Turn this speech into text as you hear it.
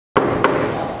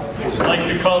I'd like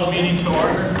to call the meeting to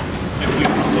order. If we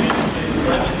can stand and say the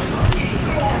pledge.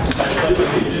 I pledge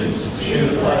allegiance to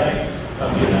the flag of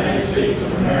the United States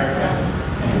of America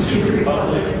and to the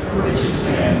republic for which it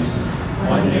stands,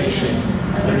 one nation,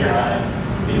 under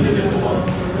God, indivisible,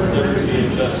 with liberty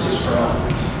and justice for all.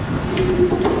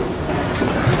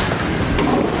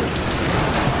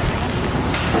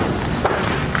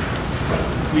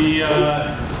 We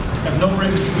have no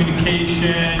written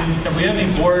communication. Have we had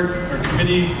any board or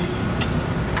committee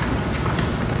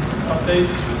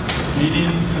updates,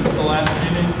 meetings since the last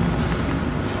meeting?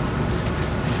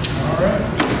 All right.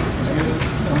 I guess,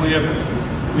 and we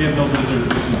have no visitors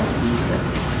this week.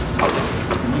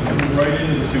 We can move right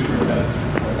into the superintendent's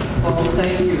report. Well,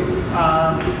 thank you.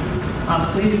 I'm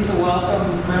pleased to welcome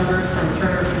members from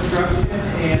Turner Construction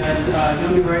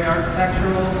and Newbury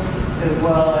Architectural, as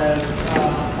well as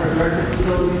our Director of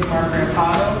Facilities, Mark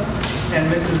Rampado, and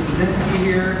Mrs. Bazinski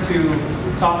here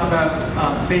to talk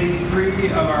about Phase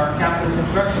 3 of our capital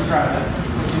construction project,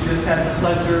 which we just had the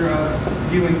pleasure of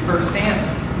viewing firsthand.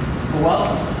 So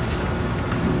welcome.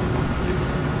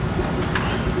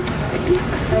 Are you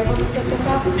able to get this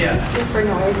up? Yeah. Just for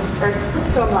noise, or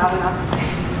so I'm loud enough.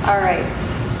 All right.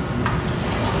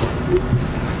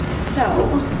 So,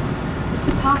 is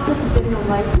it possible to dim the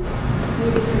lights?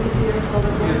 Maybe so you can see us a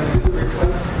little bit more.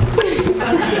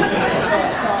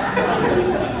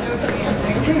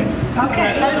 Okay.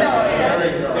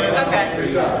 Okay.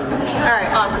 All right,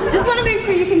 awesome. Just want to make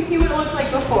sure you can see what it looks like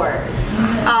before.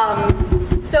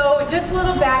 So just a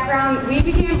little background. We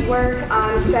began work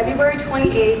on February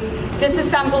 28th,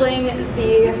 disassembling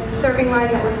the serving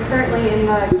line that was currently in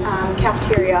the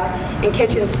cafeteria and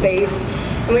kitchen space.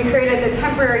 And we created the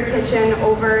temporary kitchen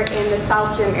over in the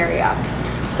South Gym area.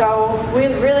 So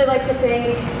we'd really like to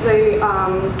thank the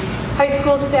high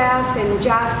school staff and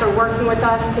Jeff for working with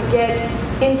us to get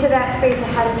into that space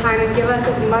ahead of time and give us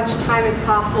as much time as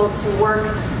possible to work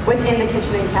within the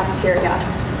kitchen and cafeteria.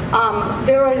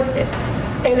 There was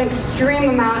an extreme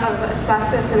amount of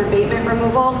asbestos and abatement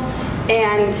removal,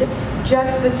 and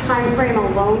just the time frame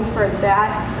alone for that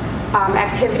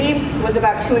activity was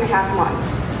about 2.5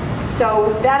 months.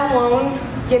 So that alone,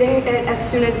 getting it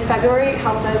as soon as February,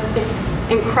 helped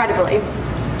us incredibly.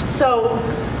 So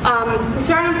we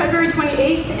started on February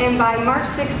 28th, and by March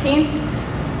 16th,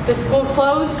 the school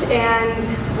closed,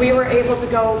 and we were able to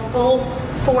go full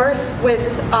force with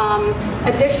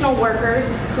additional workers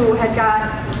who had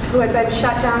been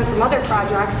shut down from other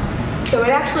projects. So it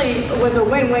actually was a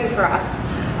win-win for us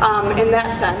in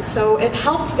that sense. So it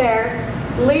helped there.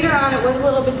 Later on, it was a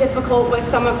little bit difficult with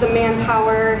some of the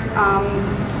manpower,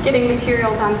 getting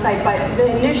materials on site, but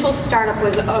the initial startup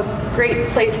was a great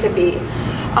place to be.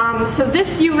 So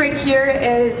this view right here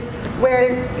is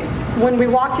where, when we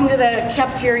walked into the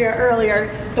cafeteria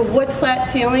earlier, the wood slat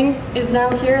ceiling is now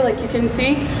here, like you can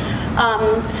see.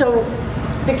 So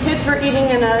the kids were eating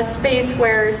in a space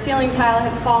where ceiling tile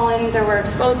had fallen, there were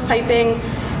exposed piping,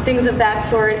 things of that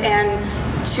sort, and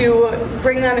to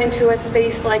bring them into a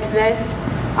space like this,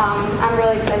 I'm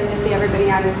really excited to see everybody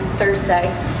on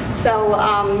Thursday. So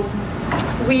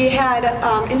we had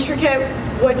intricate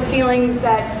wood ceilings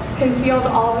that concealed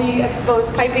all the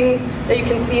exposed piping that you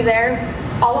can see there.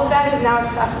 All of that is now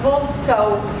accessible,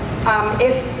 so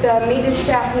if the maintenance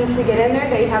staff needs to get in there,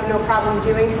 they have no problem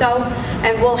doing so,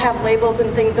 and we'll have labels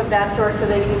and things of that sort so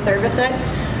they can service it.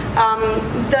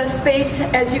 The space,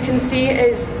 as you can see,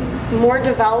 is more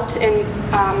developed and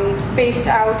spaced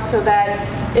out so that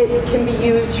it can be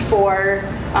used for,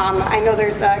 I know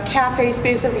there's a cafe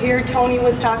space over here. Tony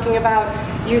was talking about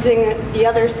using the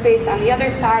other space on the other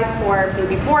side for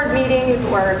maybe board meetings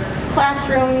or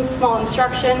classrooms, small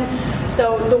instruction.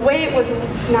 So the way it was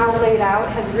now laid out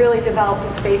has really developed a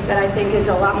space that I think is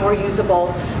a lot more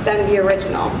usable than the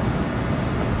original.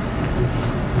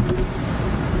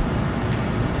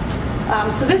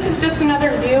 So this is just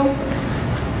another view.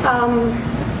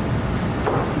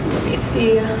 Let me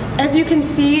see. As you can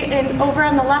see, over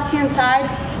on the left-hand side,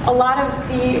 a lot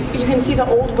of you can see the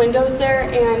old windows there,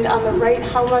 and on the right,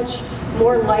 how much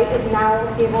more light is now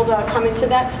able to come into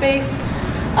that space.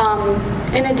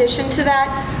 In addition to that,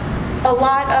 a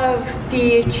lot of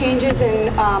the changes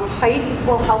in height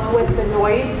will help with the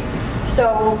noise.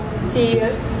 So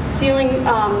the ceiling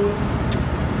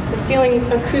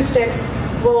acoustics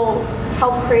will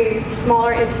help create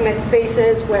smaller, intimate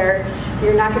spaces where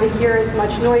you're not going to hear as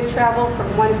much noise travel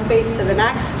from one space to the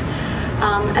next.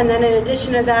 And then in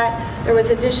addition to that, there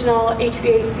was additional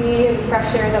HVAC and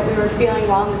fresh air that we were feeling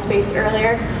while in the space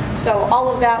earlier. So all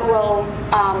of that will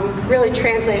really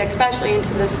translate, especially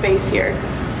into this space here.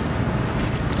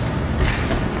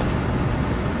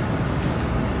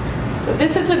 So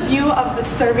this is a view of the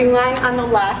serving line on the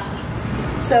left.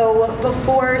 So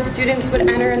before, students would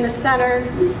enter in the center,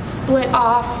 split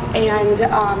off, and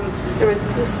there was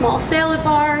a small salad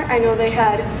bar. I know they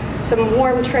had some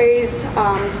warm trays,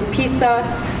 some pizza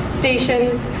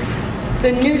stations.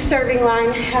 The new serving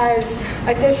line has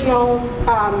additional,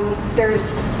 there's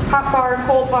hot bar,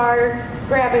 cold bar,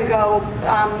 grab and go,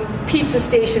 pizza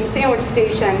station, sandwich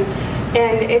station,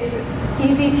 and it's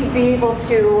easy to be able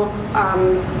to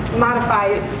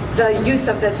modify the use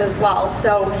of this as well.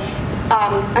 So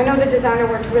I know the designer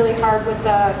worked really hard with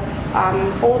the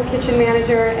old kitchen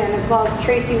manager and as well as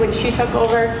Tracy when she took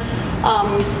over,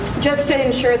 just to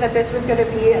ensure that this was going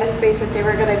to be a space that they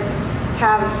were going to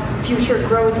have future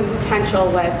growth and potential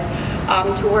with,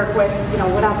 to work with, you know,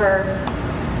 whatever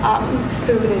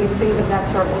food and things of that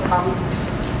sort will come.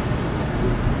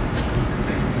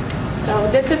 So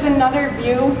this is another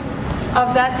view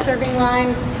of that serving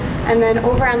line. And then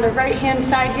over on the right-hand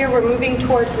side here, we're moving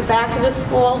towards the back of the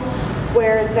school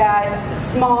where that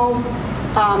small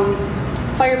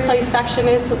fireplace section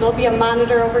is. So there'll be a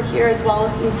monitor over here as well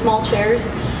as some small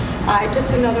chairs.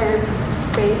 Just another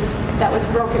space that was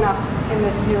broken up in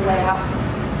this new layout.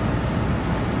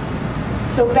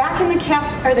 So back in the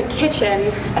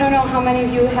kitchen, I don't know how many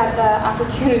of you had the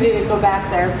opportunity to go back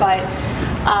there, but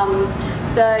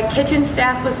the kitchen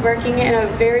staff was working in a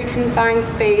very confined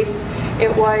space.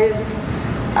 It was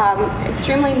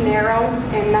extremely narrow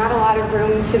and not a lot of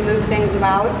room to move things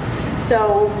about.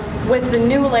 So with the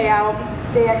new layout,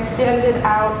 they extended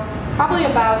out probably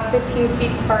about 15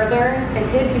 feet further.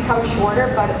 It did become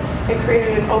shorter, but it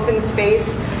created an open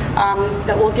space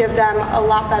that will give them a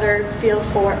lot better feel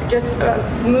for just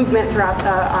movement throughout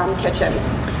the kitchen.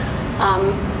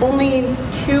 Only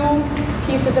 2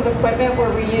 pieces of equipment were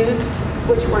reused,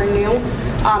 which were new.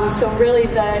 So really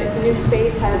the new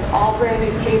space has all brand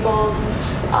new tables.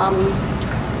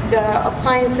 The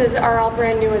appliances are all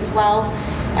brand new as well.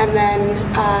 And then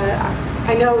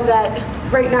I know that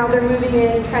right now they're moving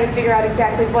in, trying to figure out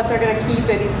exactly what they're going to keep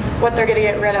and what they're going to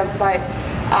get rid of. But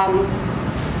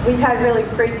we've had really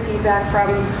great feedback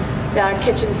from the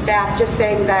kitchen staff, just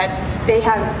saying that they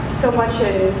have so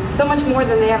much more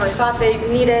than they ever thought they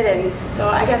needed, and so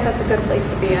I guess that's a good place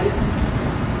to be in.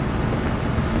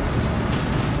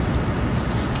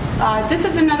 This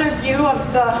is another view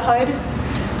of the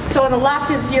hood. So on the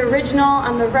left is the original,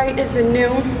 on the right is the new.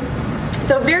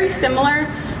 So very similar.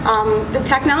 The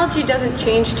technology doesn't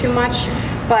change too much,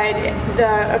 but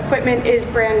the equipment is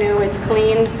brand new, it's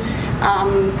clean.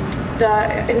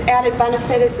 An added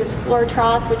benefit is this floor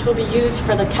trough, which will be used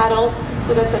for the kettle.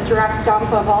 So that's a direct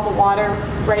dump of all the water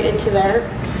right into there.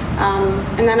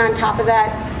 And then on top of that,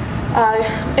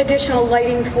 additional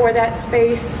lighting for that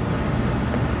space.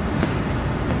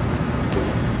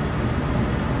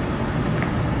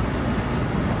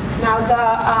 Now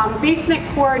the basement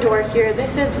corridor here,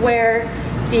 this is where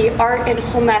the art and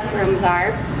home ec rooms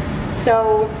are.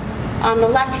 So on the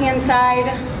left-hand side,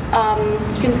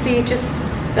 you can see just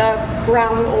the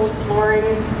brown old flooring.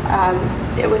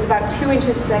 It was about 2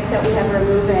 inches thick that we had to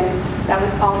remove, and that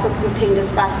would also contained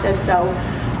asbestos. So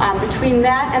between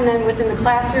that and then within the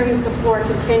classrooms, the floor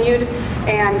continued,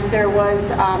 and there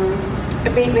was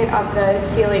abatement of the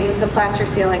ceiling, the plaster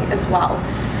ceiling as well.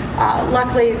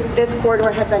 Luckily, this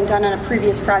corridor had been done on a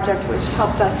previous project, which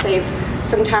helped us save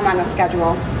some time on the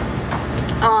schedule.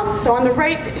 So on the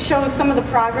right shows some of the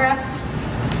progress.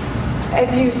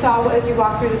 As you saw as you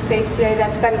walked through the space today,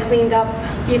 that's been cleaned up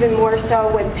even more so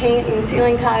with paint and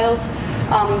ceiling tiles.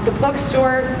 The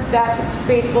bookstore, that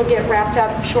space will get wrapped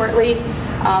up shortly.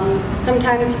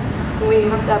 Sometimes we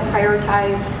have to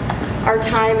prioritize our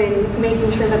time in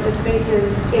making sure that the space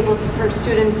is able for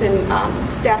students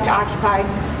and staff to occupy,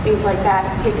 things like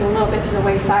that, taking a little bit to the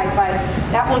wayside, but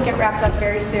that will get wrapped up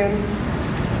very soon.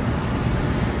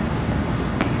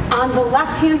 On the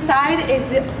left-hand side is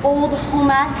the old home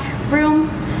ec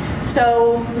room.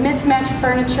 So mismatched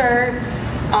furniture,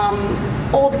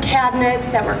 old cabinets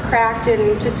that were cracked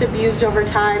and just abused over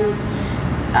time.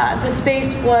 The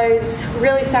space was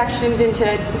really sectioned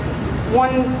into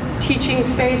one teaching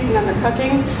space and then the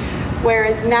cooking,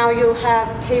 whereas now you'll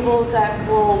have tables that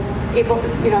will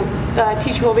the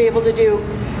teacher will be able to do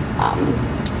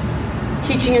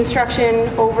teaching instruction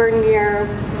over near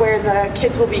where the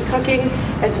kids will be cooking,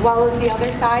 as well as the other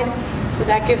side. So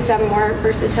that gives them more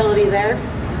versatility there.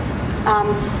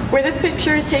 Where this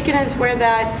picture is taken is where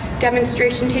that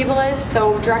demonstration table is.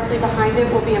 So directly behind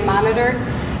it will be a monitor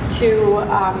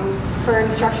for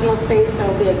instructional space. There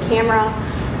will be a camera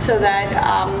so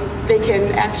that they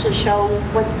can actually show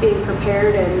what's being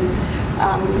prepared, and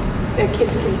the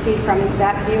kids can see from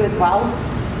that view as well.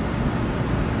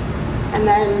 And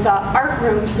then the art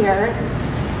room here,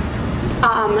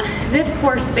 this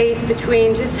poor space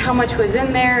between just how much was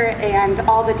in there and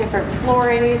all the different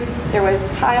flooring. There was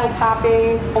tile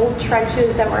popping, old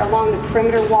trenches that were along the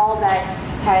perimeter wall that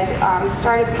had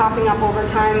started popping up over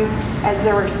time as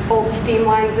there were old steam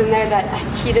lines in there that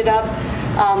heated up.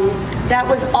 That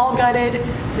was all gutted.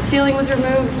 The ceiling was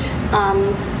removed,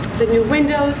 the new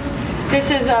windows.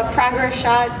 This is a progress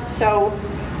shot, so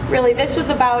really this was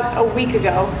about a week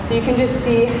ago. So you can just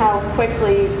see how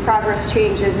quickly progress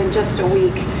changes in just a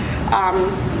week.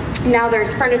 Now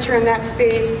there's furniture in that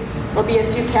space. There'll be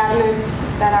a few cabinets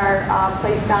that are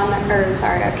placed on, a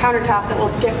countertop that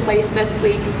will get placed this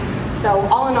week. So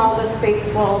all in all, this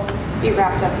space will be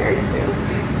wrapped up very soon.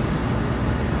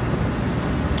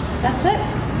 That's it.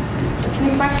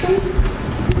 Any questions?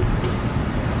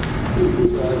 I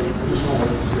just wanted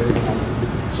to say,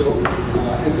 so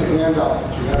in the handout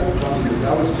that you had in front of you,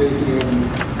 that was taken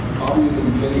probably in the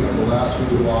beginning of the last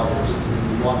week of August.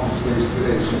 And we walked the space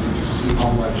today, so you can just see how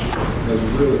much has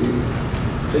really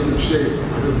taken shape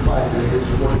within 5 days,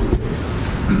 working days.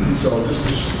 So just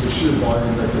the sheer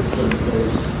volume that gets put in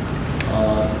place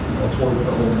towards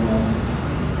the home run.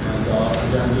 And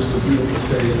again, just a beautiful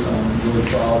space. I'm really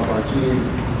proud of our team,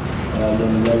 the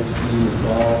Lights team as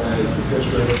well as the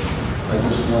district. I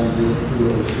just want to give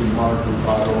kudos to Mark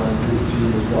Rubato and his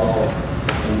team as well,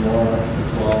 and Laura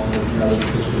as well, working out of the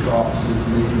district offices,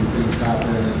 making things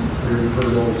happen and clearing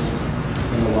hurdles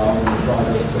and allowing the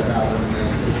progress to happen and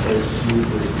take place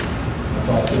smoothly. I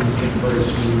thought things went very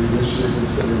smoothly this year,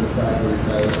 considering the fact that we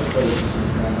had places in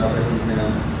the pandemic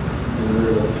and we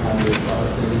were able to accommodate a lot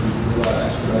of things and do a lot of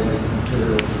expedited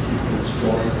materials to keep things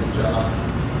flowing in the job.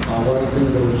 One of the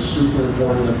things that was super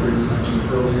important that Brittany mentioned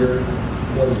earlier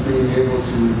was being able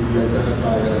to be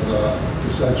identified as an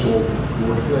essential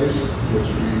workplace, which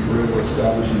we were able to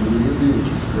establish immediately, which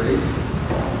was great.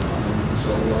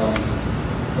 So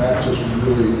that just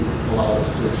really allowed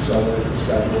us to accelerate the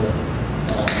schedule.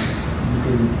 You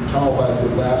can tell by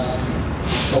the last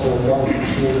couple of months the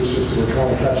school districts were kind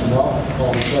of catching up.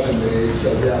 All of a sudden they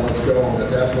said, yeah, let's go. And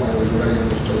at that point it was ready, it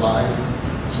was July.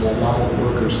 So a lot of the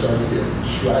workers started getting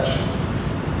stretched.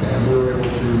 And we were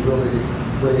able to really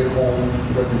bring it home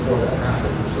right before that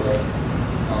happened. So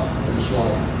I just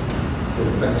want to say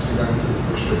thanks again to the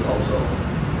district also.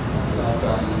 Without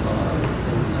them, it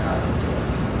wouldn't happen as well.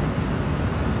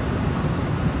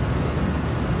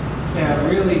 Yeah,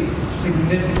 really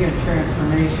significant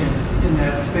transformation in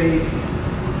that space.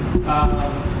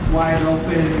 Wide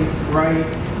open, bright,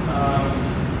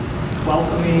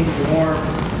 welcoming, warm.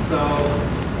 So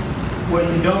what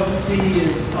you don't see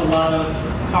is a lot of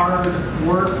hard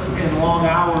work and long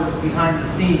hours behind the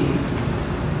scenes.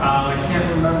 I can't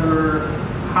remember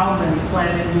how many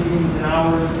planning meetings and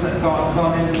hours that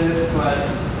gone into this, but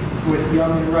with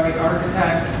Young and Wright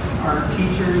architects, our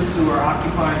teachers who are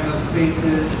occupying those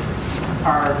spaces,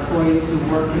 our employees who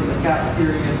work in the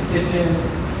cafeteria and kitchen,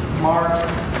 Mark,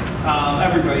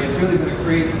 everybody. It's really been a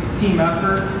great team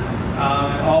effort.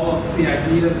 All of the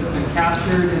ideas have been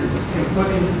captured and put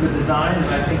into the design,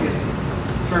 and I think it's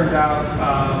turned out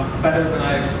better than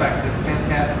I expected.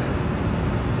 Fantastic.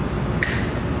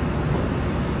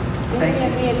 Thank you.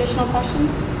 Any additional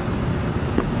questions?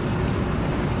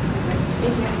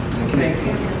 Thank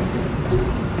you.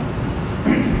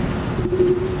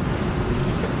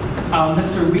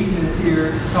 Mr. Wheaton is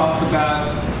here to talk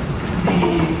about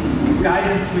the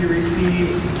guidance we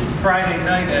received Friday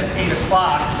night at 8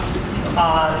 o'clock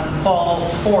on fall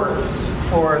sports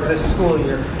for this school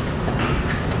year.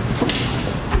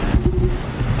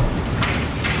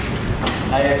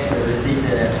 I actually received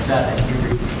it at 7. You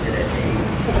received it at 8.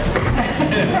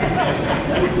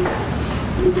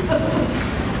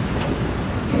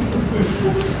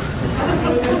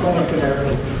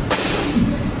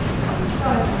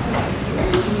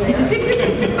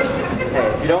 Hey,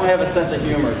 if you don't have a sense of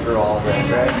humor through all of this,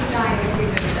 right?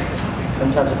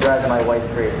 Sometimes it drives my wife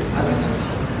crazy.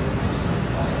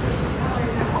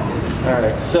 All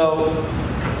right, so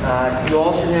you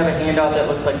all should have a handout that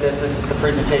looks like this. This is the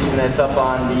presentation that's up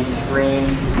on the screen.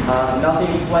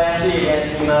 Nothing flashy.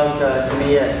 Again, came out to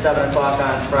me at 7 o'clock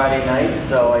on Friday night,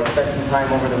 so I spent some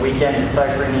time over the weekend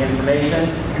deciphering the information.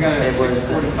 I got it at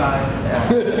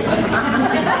 6:45.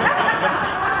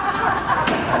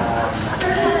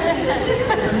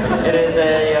 It is a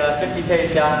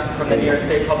 50-page document from the New York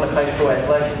State Public High School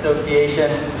Athletic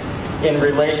Association in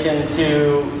relation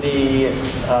to the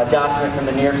document from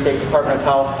the New York State Department of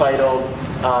Health titled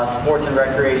Sports and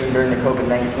Recreation During the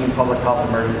COVID-19 Public Health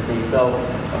Emergency. So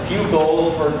a few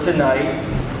goals for tonight.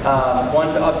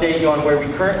 One, to update you on where we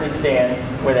currently stand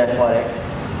with athletics.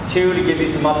 2, to give you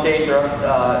some updates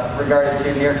regarding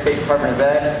to New York State Department of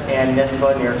Ed and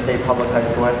NISFA, New York State Public High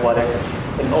School Athletics.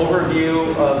 An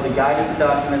overview of the guidance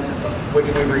documents which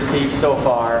we've received so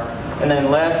far. And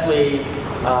then lastly,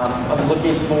 I'm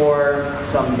looking for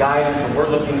some guidance, or we're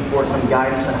looking for some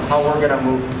guidance on how we're going to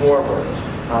move forward.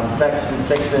 Section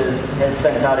 6 has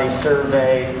sent out a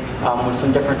survey with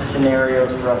some different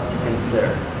scenarios for us to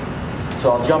consider.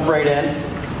 So I'll jump right in.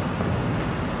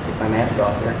 Take my mask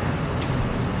off here.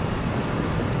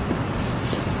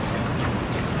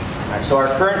 All right, so our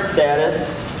current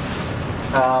status,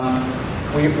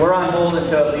 we're on hold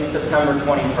until at least September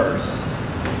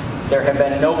 21st. There have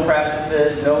been no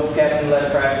practices, no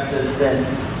captain-led practices since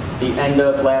the end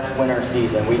of last winter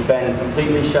season. We've been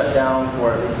completely shut down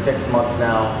for at least 6 months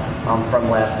now from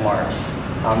last March.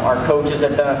 Our coaches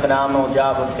have done a phenomenal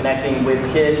job of connecting with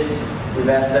kids. We've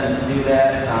asked them to do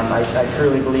that. I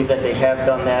truly believe that they have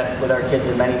done that with our kids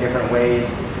in many different ways.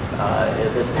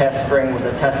 This past spring was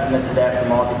a testament to that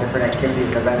from all the different activities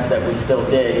and events that we still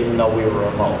did, even though we were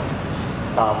remote.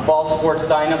 Fall sports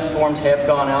sign-ups forms have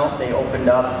gone out. They opened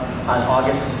up on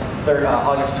August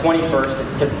 21st.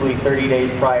 It's typically 30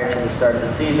 days prior to the start of the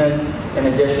season. In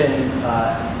addition,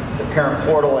 the parent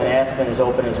portal in Aspen is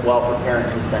open as well for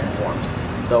parent consent forms.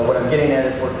 So what I'm getting at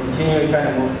is we're continuing trying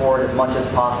to move forward as much as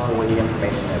possible with the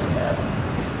information that we have.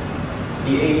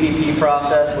 The APP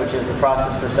process, which is the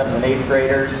process for 7th and 8th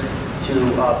graders to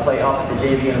play up at the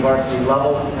JV and varsity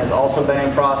level, has also been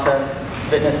in process.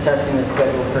 Fitness testing is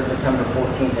scheduled for September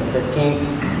 14th and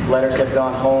 15th. Letters have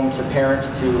gone home to parents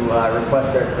to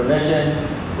request their permission.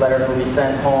 Letters will be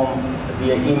sent home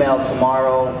via email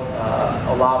tomorrow,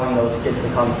 allowing those kids to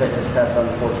come fitness test on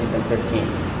the 14th and 15th.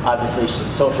 Obviously,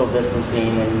 social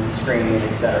distancing and screening,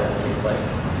 etc. will take place.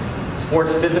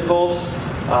 Sports physicals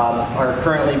are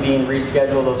currently being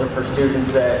rescheduled. Those are for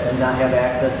students that do not have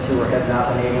access to or have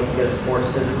not been able to get a sports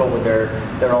physical with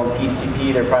their own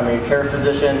PCP, their primary care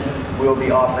physician. We will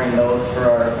be offering those for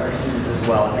our students as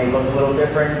well. It may look a little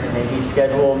different. It may be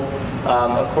scheduled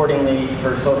accordingly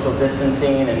for social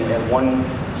distancing and one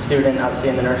student obviously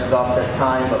in the nurse's office at a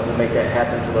time, but we'll make that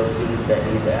happen for those students that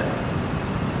need that.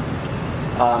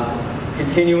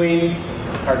 Continuing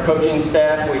our coaching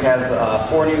staff, we have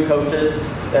 4 new coaches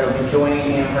that will be joining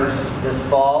Amherst this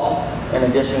fall. In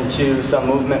addition to some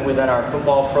movement within our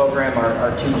football program,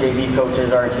 our 2 JV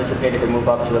coaches are anticipated to move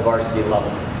up to the varsity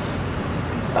level.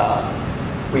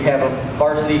 We have a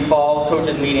varsity fall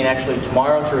coaches meeting actually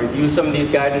tomorrow to review some of these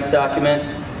guidance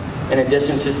documents. In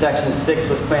addition to Section 6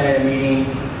 was planning a meeting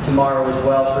tomorrow as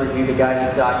well to review the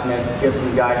guidance document, give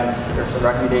some guidance or some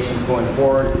recommendations going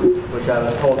forward, which I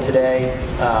was told today.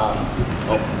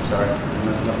 Oh, sorry.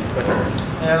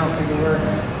 Yeah, I don't think it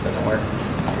works. Doesn't work.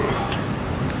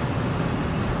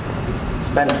 It's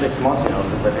been 6 months, since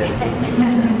I've had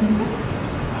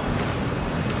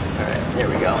All right, here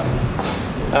we go.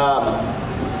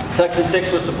 Section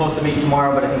 6 was supposed to meet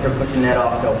tomorrow, but I think they're pushing that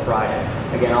off till Friday.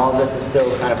 Again, all of this is still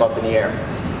kind of up in the air.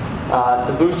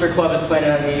 The Booster Club is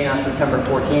planning on meeting on September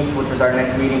 14th, which is our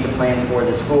next meeting to plan for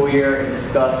the school year and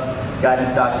discuss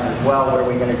guidance document as well. What are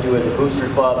we going to do as a Booster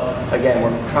Club? Again,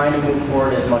 we're trying to move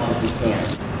forward as much as we can.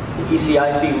 The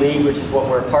ECIC League, which is what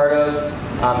we're a part of,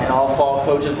 and all fall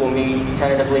coaches will meet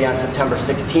tentatively on September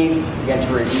 16th, again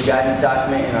to review guidance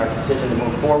document and our decision to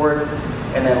move forward.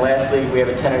 And then lastly, we have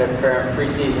a tentative parent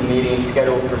preseason meeting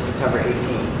scheduled for September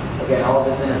 18th. Again, all of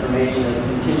this information is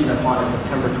contingent upon a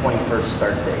September 21st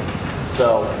start date.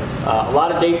 So a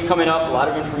lot of dates coming up, a lot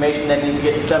of information that needs to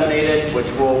get disseminated, which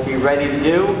we'll be ready to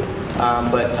do.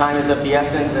 But time is of the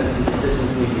essence and some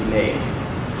decisions need to be made.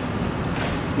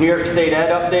 New York State Ed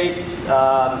updates.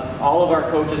 All of our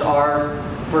coaches are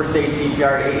first aid,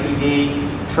 CPR,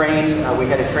 AED trained. We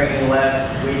had a training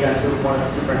last week on one of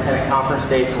the superintendent conference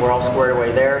days, so we're all squared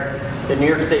away there. The New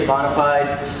York State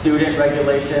Bonafide student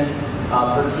regulation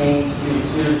pertains to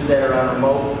students that are on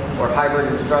remote or hybrid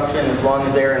instruction. As long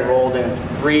as they're enrolled in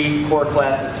 3 core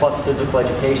classes plus physical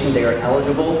education, they are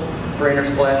eligible for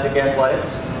interscholastic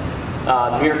athletics.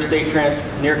 New York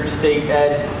State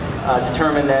Ed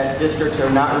determined that districts are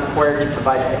not required to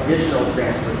provide additional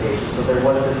transportation. So there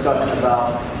was a discussion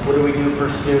about what do we do for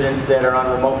students that are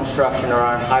on remote instruction or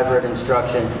on hybrid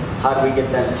instruction? How do we get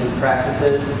them to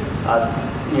practices?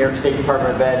 New York State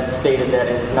Department of Ed stated that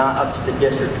it is not up to the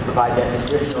district to provide that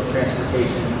additional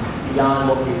transportation beyond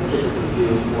what we typically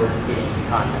do for getting to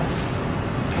contests.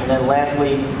 And then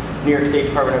lastly, New York State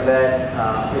Department of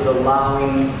Ed is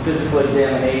allowing physical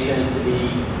examinations to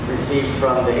be received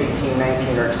from the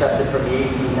 18-19 or accepted from the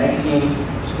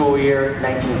 18-19 school year,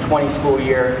 19-20 school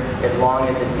year, as long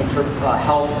as an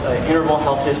interval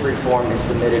health history form is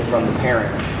submitted from the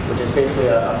parent, which is basically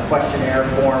a questionnaire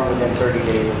form within 30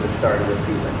 days of the start of the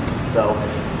season. So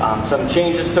some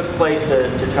changes took place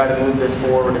to try to move this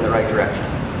forward in the right direction.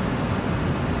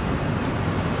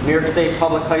 New York State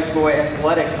Public High School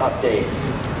athletic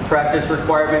updates. Practice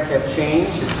requirements have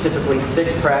changed. It's typically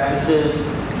 6 practices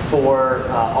for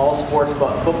all sports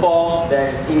but football.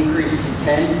 That increased to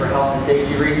 10 for health and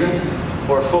safety reasons.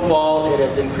 For football, it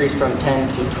has increased from 10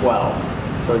 to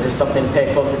 12. So just something to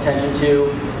pay close attention to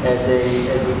as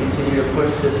we continue to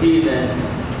push the season.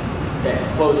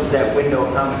 That closes that window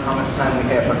of how much time we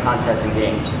have for contests and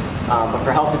games. But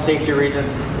for health and safety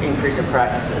reasons, increase in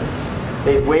practices.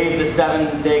 They waived the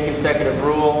 7-day consecutive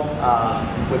rule,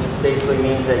 which basically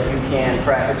means that you can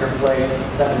practice or play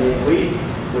 7 days a week,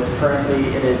 which currently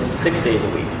it is 6 days a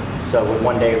week, so with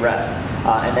 1 day rest.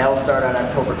 And that will start on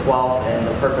October 12th, and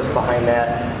the purpose behind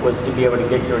that was to be able to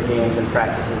get your games and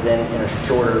practices in a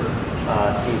shorter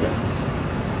season.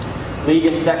 League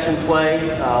and section play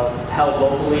held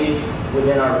locally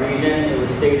within our region. It was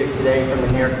stated today from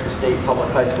the New York State Public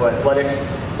High School Athletics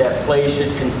that play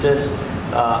should consist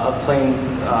of playing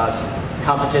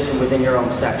competition within your own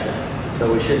section.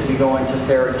 So we shouldn't be going to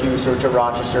Syracuse or to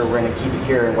Rochester. We're going to keep it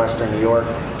here in Western New York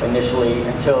initially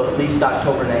until at least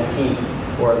October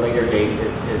 19th, or a later date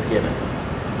is given.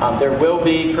 There will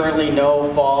be currently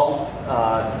no fall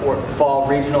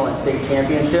regional and state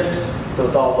championships. So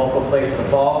it's all local play for the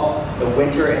fall. The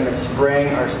winter and the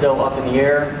spring are still up in the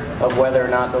air of whether or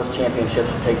not those championships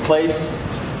will take place.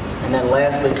 And then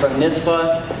lastly, from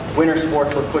NISFA, winter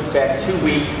sports were pushed back 2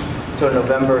 weeks to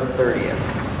November 30th.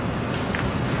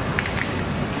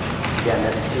 Again,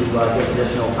 that's to give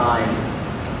additional time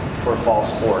for fall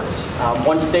sports.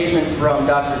 One statement from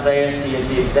Dr. Zayas. He is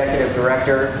the Executive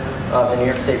Director of the New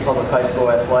York State Public High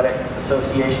School Athletics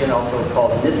Association, also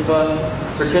called NISFA.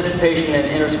 Participation in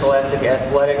interscholastic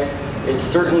athletics is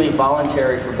certainly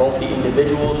voluntary for both the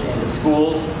individuals and the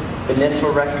schools. The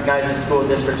NISFA recognizes school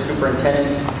district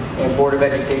superintendents and Board of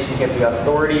Education have the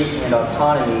authority and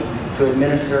autonomy to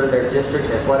administer their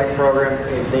district's athletic programs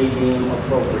as they deem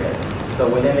appropriate. So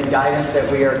within the guidance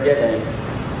that we are given,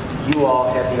 you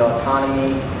all have the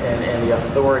autonomy and the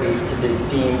authority to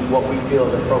deem what we feel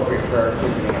is appropriate for our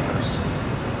kids in Amherst.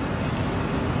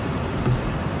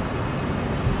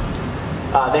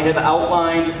 They have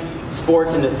outlined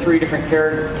sports into 3 different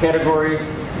categories: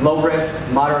 low risk,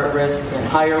 moderate risk, and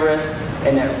higher risk.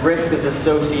 And that risk is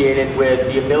associated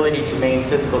with the ability to maintain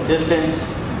physical distance,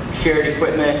 shared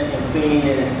equipment, and cleaning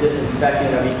and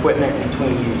disinfecting of equipment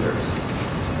between users.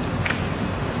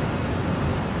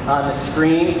 On the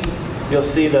screen, you'll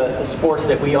see the sports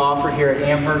that we offer here at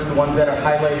Amherst. The ones that are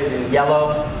highlighted in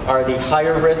yellow are the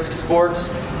higher risk sports,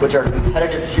 which are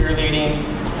competitive cheerleading,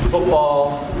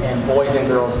 football, and boys and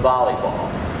girls volleyball.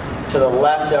 To the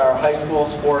left are our high school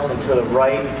sports, and to the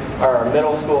right are our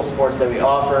middle school sports that we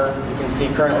offer. You can see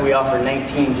currently we offer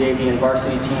 19 JV and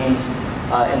varsity teams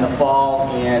in the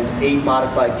fall and 8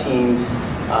 modified teams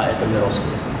at the middle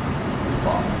school in the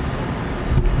fall.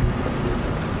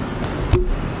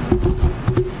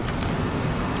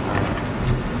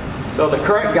 So the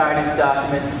current guidance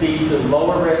document speaks to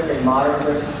lower risk and moderate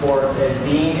risk sports as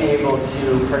being able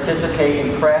to participate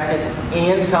in practice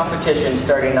and competition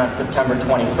starting on September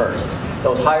 21st.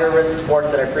 Those higher risk sports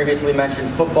that I previously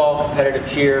mentioned, football, competitive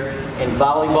cheer, and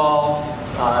volleyball,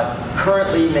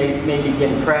 currently may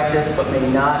begin practice but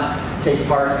may not take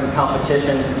part in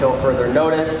competition until further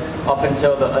notice, up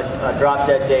until the drop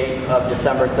dead date of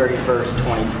December 31st,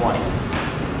 2020.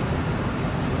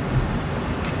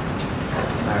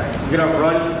 I'm going to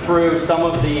run through some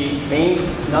of the main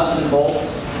nuts and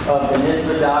bolts of the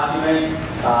NISFA document.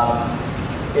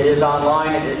 It is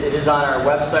online, it is on our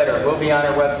website, or it will be on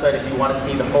our website if you want to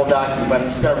see the full document, but I'm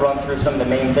just going to run through some of the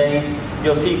main things.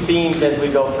 You'll see themes as we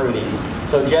go through these.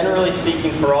 So generally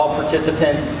speaking, for all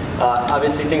participants,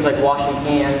 obviously things like washing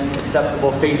hands,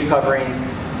 acceptable face coverings,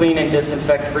 clean and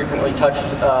disinfect frequently touched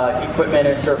equipment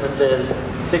and surfaces,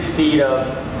 6 feet of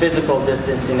physical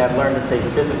distancing. I've learned to say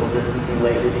physical distancing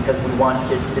lately because we want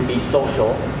kids to be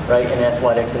social, right, in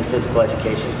athletics and physical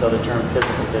education, so the term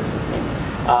physical distancing.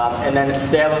 And then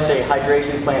establish a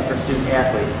hydration plan for student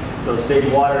athletes. Those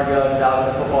big water jugs out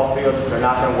on the football field just are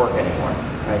not going to work anymore.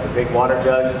 Right? The big water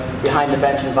jugs behind the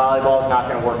bench in volleyball is not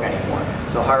going to work anymore.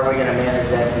 So how are we going to manage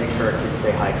that to make sure our kids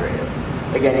stay hydrated?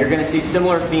 Again, you're going to see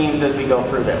similar themes as we go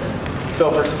through this. So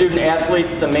for student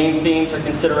athletes, some main themes or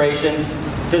considerations: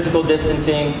 physical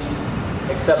distancing,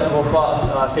 acceptable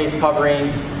face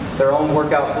coverings, their own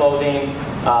workout clothing,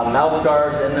 mouth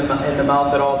guards in the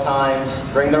mouth at all times,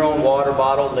 bring their own water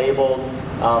bottle labeled,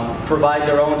 provide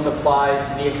their own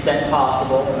supplies to the extent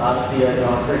possible. Obviously, a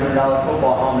 $300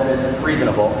 football helmet isn't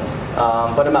reasonable,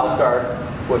 but a mouth guard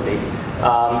would be.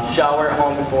 Shower at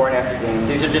home before and after games.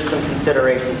 These are just some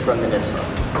considerations from the NISFA.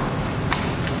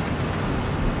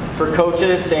 For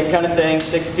coaches, same kind of thing,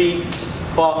 6 feet,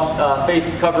 cloth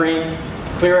face covering,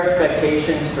 clear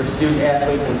expectations for student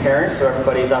athletes and parents so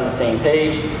everybody's on the same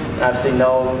page. And obviously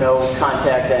no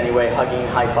contact anyway, hugging,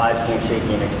 high fives,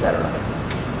 handshaking, etc.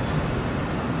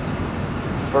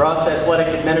 For us athletic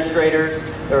administrators,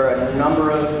 there are a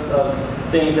number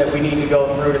of things that we need to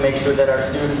go through to make sure that our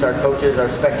students, our coaches, our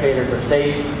spectators are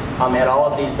safe at all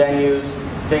of these venues.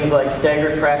 Things like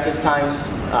staggered practice times,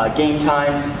 game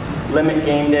times, limit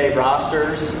game day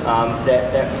rosters.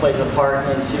 That plays a part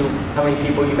into how many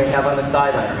people you may have on the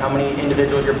sideline or how many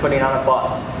individuals you're putting on a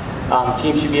bus.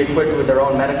 Teams should be equipped with their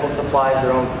own medical supplies,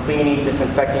 their own cleaning,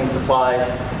 disinfecting supplies,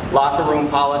 locker room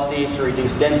policies to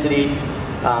reduce density,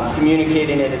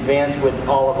 communicating in advance with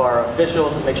all of our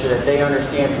officials to make sure that they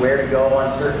understand where to go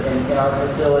in our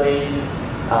facilities,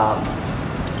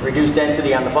 reduce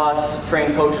density on the bus,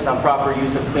 train coaches on proper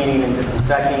use of cleaning and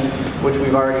disinfecting, which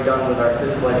we've already done with our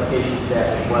physical education staff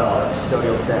as well. Our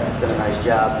custodial staff has done a nice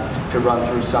job to run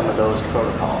through some of those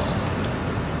protocols.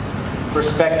 For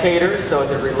spectators, so as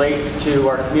it relates to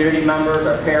our community members,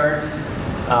 our parents,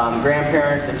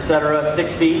 grandparents, etc.,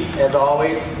 6 feet as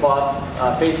always,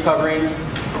 cloth face coverings,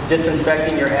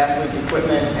 disinfecting your athlete's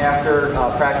equipment after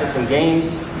practice and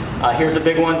games. Here's a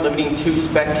big one, limiting 2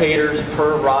 spectators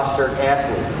per rostered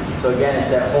athlete. So again, it's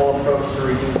that whole approach to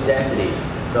reduce density.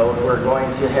 So if we're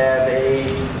going to have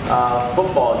a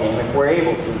football game, if we're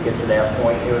able to get to that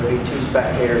point, it would be 2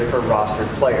 spectators per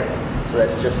rostered player. So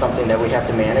that's just something that we have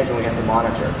to manage and we have to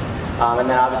monitor. And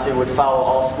then obviously would follow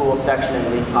all school section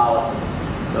and league policies.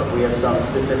 So if we have some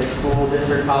specific school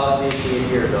district policies, we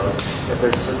adhere to those. If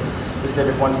there's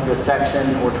specific ones to the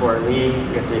section or to our league,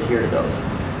 we have to adhere to those.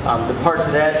 The part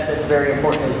to that that's very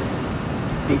important is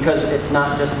because it's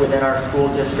not just within our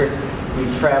school district, we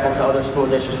travel to other school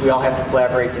districts, we all have to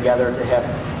collaborate together to have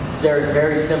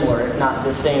very similar, if not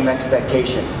the same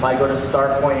expectations. If I go to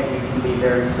Star Point, it needs to be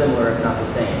very similar, if not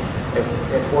the same.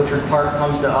 If Orchard Park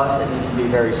comes to us, it needs to be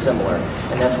very similar.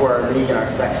 And that's where our league and our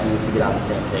section needs to get on the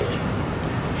same page.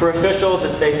 For officials,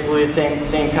 it's basically the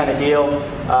same kind of deal.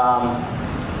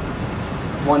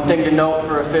 One thing to note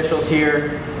for officials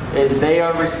here is they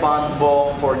are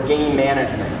responsible for game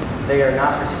management. They are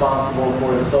not responsible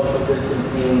for the social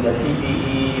distancing, the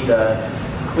PPE, the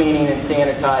cleaning and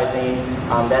sanitizing.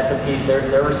 That's a piece,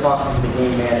 they're responsible for the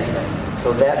game management.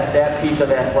 So that piece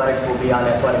of athletics will be on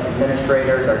athletic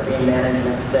administrators, our game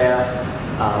management staff,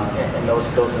 and those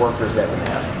workers that we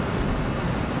have.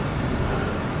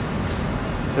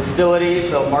 Facilities,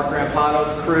 so Mark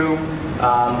Rampato's crew,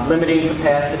 limiting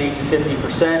capacity to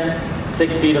 50%,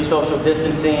 6 feet of social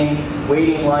distancing,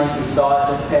 waiting lines. We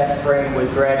saw it this past spring with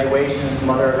graduations, some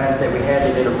other events that we had.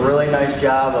 They did a really nice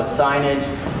job of signage,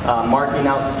 marking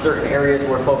out certain areas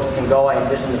where folks can go. I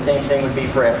envision the same thing would be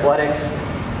for athletics,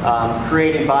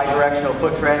 creating bi-directional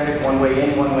foot traffic, one way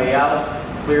in, one way out,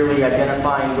 clearly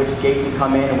identifying which gate to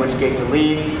come in and which gate to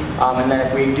leave, and then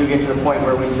if we do get to the point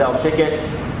where we sell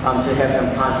tickets, to have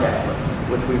them contactless,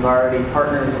 which we've already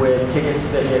partnered with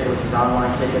Tickets Ticket, which is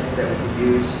online tickets that we could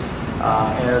use,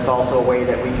 and it's also a way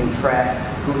that we can track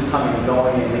who's coming and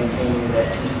going and maintaining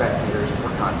that 2 spectators per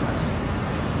contest.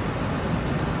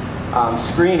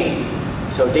 Screening,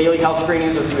 so daily health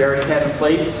screenings, which we already have in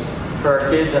place for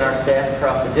our kids and our staff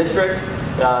across the district.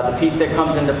 The piece that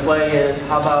comes into play is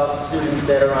how about students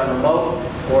that are on remote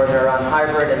or they're on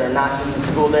hybrid and they're not in the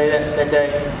school day that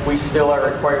day. We still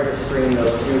are required to screen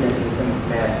those students in some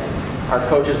capacity. Our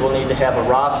coaches will need to have a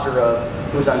roster of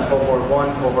who's on cohort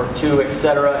 1, cohort 2,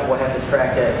 etc. and we'll have to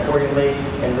track that accordingly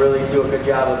and really do a good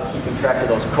job of keeping track of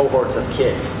those cohorts of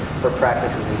kids for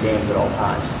practices and games at all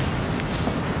times.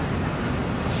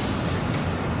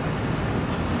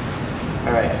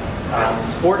 All right.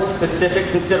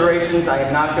 Sports-specific considerations, I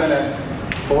am not going to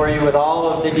bore you with all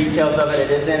of the details of it.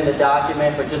 It is in the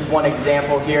document, but just one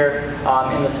example here.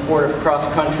 In the sport of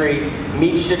cross-country,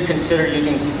 meets should consider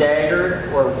using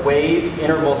staggered or wave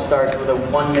interval starts with a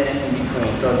 1 minute in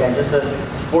between. So again, just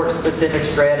a sport-specific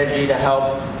strategy to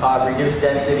help reduce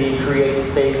density, create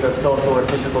space of social or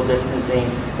physical distancing,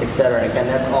 etc. And again,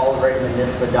 that's all right in the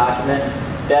NISFA document.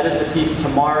 That is the piece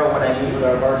tomorrow when I meet with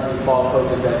our varsity fall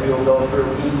coaches that we will go through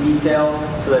in detail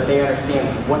so that they understand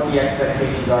what the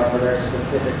expectations are for their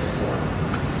specific sport.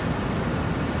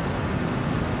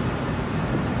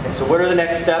 Okay, so what are the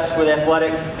next steps with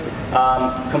athletics?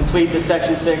 Complete the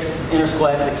Section 6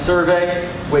 Interscholastic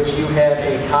Survey, which you have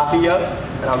a copy of,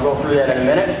 and I'll go through that in a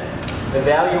minute.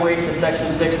 Evaluate the Section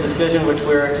 6 decision, which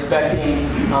we're expecting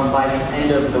by the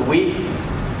end of the week,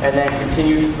 and then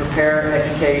continue to prepare,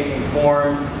 educate,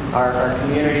 inform our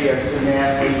community, our student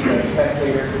athletes, our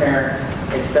spectators, parents,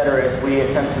 etc., as we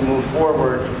attempt to move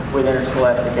forward with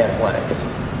interscholastic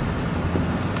athletics.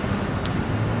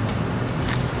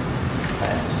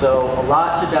 So a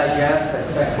lot to digest. I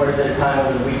spent quite a bit of time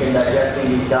over the weekend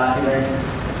digesting these documents.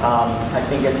 I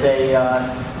think it's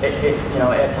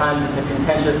at times it's a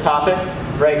contentious topic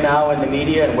right now in the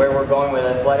media and where we're going with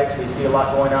athletics. We see a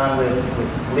lot going on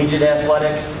with collegiate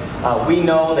athletics. We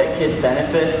know that kids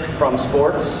benefit from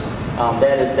sports.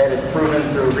 That is proven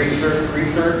through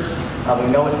research. We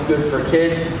know it's good for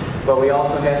kids, but we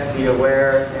also have to be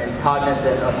aware and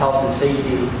cognizant of health and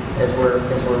safety as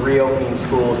we're reopening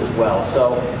schools as well.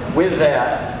 So with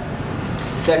that,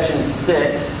 Section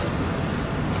 6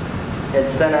 had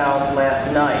sent out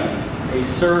last night a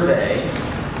survey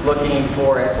looking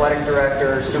for athletic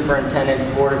directors,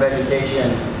 superintendents, Board of Education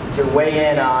to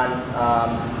weigh in on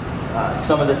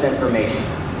some of this information.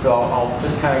 So I'll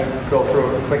just kind of go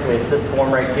through it quickly. It's this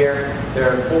form right here.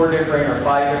 There are 4 different or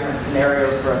 5 different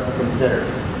scenarios for us to consider.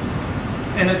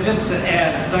 And just to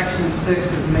add, Section 6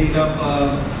 is made up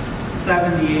of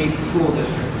 78 school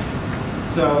districts.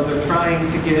 So they're trying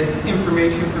to get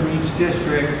information from each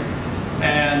district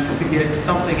and to get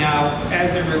something out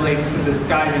as it relates to this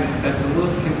guidance that's a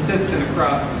little consistent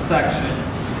across the section.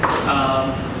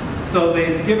 So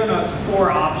they've given us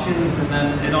 4 options and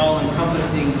then an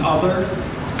all-encompassing other.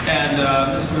 And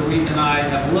Mr. Wheaton and I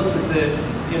have looked at this,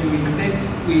 and we think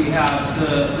we have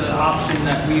the option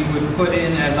that we would put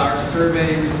in as our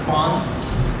survey response.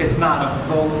 It's not a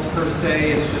vote per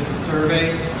se, it's just a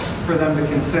survey for them to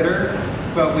consider.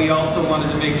 But we also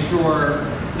wanted to make sure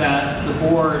that the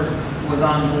board was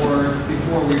on board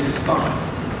before we respond.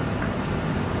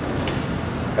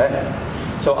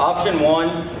 Okay. So option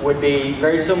 1 would be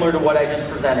very similar to what I just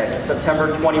presented. A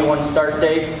September 21 start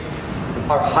date.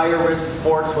 Our higher risk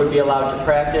sports would be allowed to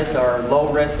practice. Our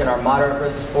low risk and our moderate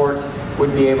risk sports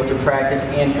would be able to practice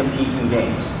and compete in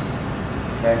games.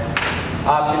 Okay.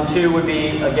 Option 2 would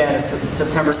be, again, a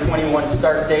September 21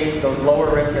 start date. Those lower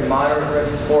risk and moderate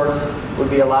risk sports would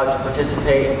be allowed to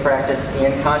participate in practice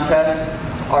and contests.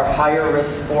 Our higher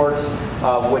risk sports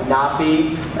would not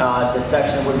be. The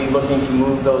section would be looking to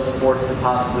move those sports to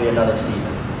possibly another season.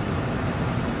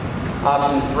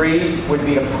 Option 3 would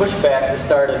be to push back the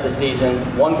start of the season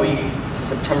 1 week to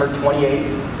September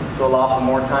 28th to allow for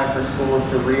more time for schools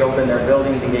to reopen their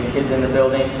buildings and get kids in the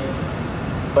building.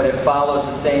 But it follows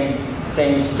the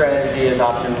same strategy as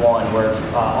option 1, where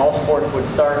all sports would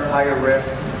start, higher risk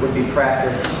would be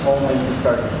practiced only to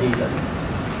start the season.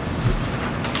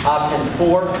 Option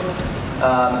 4,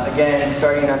 again,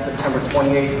 starting on September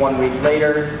 28th, 1 week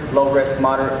later, low risk,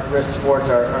 moderate risk sports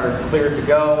are clear to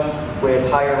go,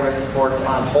 with higher risk sports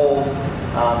on hold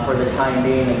for the time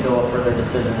being until a further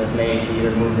decision is made to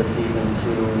either move the season to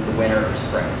the winter or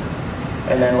spring.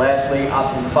 And then lastly,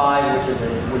 option 5, which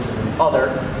is an other,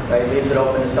 right, leaves it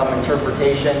open to some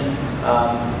interpretation.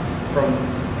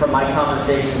 From my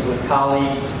conversations with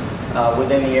colleagues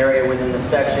within the area, within the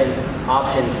section,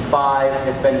 option 5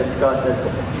 has been discussed as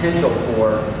the potential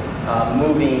for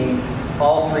moving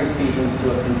all 3 seasons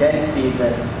to a condensed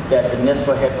season that the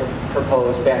NISFA had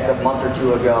proposed back a month or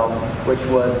 2 ago, which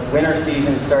was winter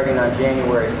season starting on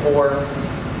January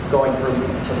 4th, going through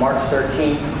to March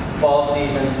 13th, fall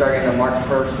season starting on March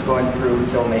 1st, going through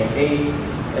till May 8th,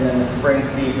 and then the spring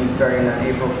season starting on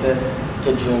April 5th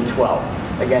to June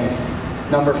 12th. Again,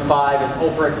 number 5 is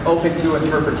open to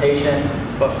interpretation,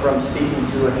 but from speaking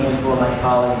to a handful of my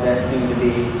colleagues, that seemed to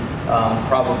be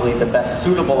probably the best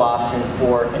suitable option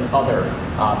for an other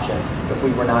option if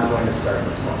we were not going to start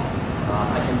this fall.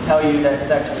 I can tell you that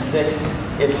Section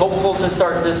 6 is hopeful to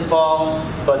start this fall,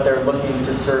 but they're looking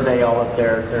to survey all of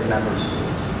their member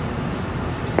schools.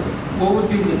 What would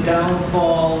be the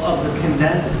downfall of the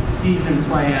condensed season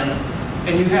plan?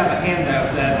 And you have a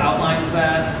handout that outlines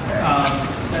that,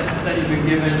 that you've been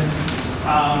given.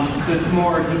 So it's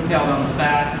more detailed on the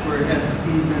back where it has the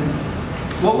seasons.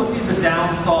 What would be the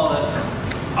downfall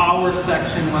if our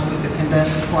section went with the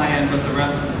condensed plan, but the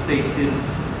rest of the state didn't?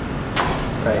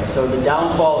 Right, so the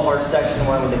downfall of our section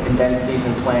 1 with the condensed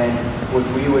season plan would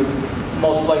we would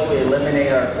most likely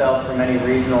eliminate ourselves from any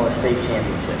regional or state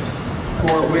championships.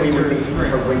 For winter and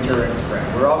spring. For winter and spring.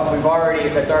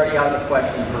 That's already out of the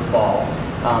question for fall.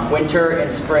 Winter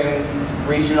and spring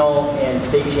regional and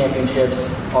state championships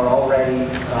are already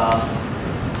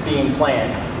being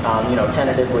planned.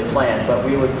 tentatively planned, but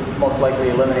we would most likely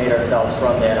eliminate ourselves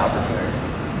from that opportunity.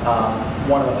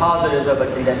 One of the positives of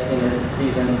a condensed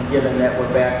season, given that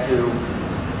we're back to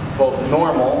quote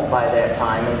normal by that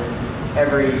time, is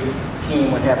every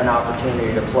team would have an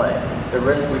opportunity to play. The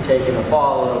risk we take in the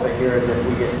fall a little bit here is if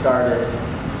we get started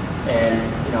and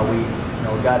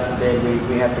God forbid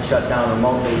we have to shut down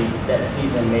remotely, that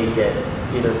season may get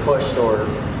either pushed or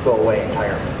go away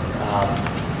entirely.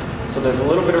 So there's a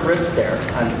little bit of risk there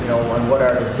on what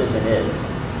our decision is.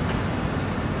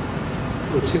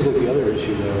 Well, it seems like the other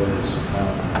issue though is,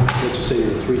 let's just say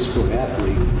you're a 3-sport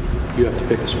athlete, you have to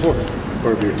pick a sport,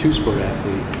 or if you're a 2-sport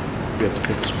athlete, you have to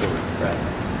pick a sport. Right.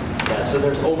 Yeah, so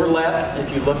there's overlap.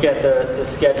 If you look at the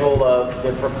schedule of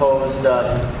the proposed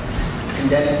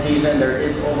condensed season, there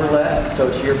is overlap. So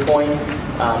to your point,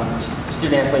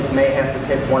 student athletes may have to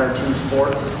pick 1 or 2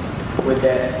 sports. With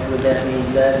that being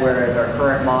said, whereas our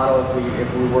current model,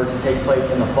 if we were to take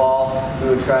place in the fall, we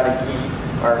would try to keep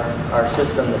our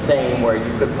system the same, where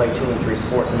you could play 2 and 3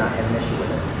 sports and not have an issue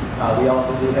with it. We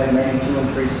also do have many 2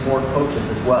 and 3 sport coaches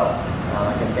as well.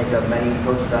 I can think of many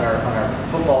coaches on our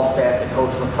football staff that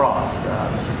coach lacrosse.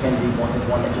 Mr. Kenzie is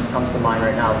one that just comes to mind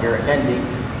right now here at Kenzie.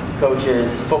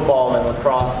 Coaches football and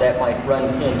lacrosse. That might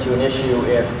run into an issue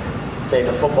if, say,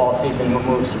 the football season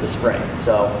moves to the spring.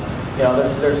 So,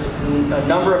 there's a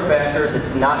number of factors.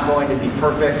 It's not going to be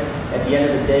perfect. At the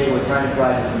end of the day, we're trying to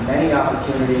provide as many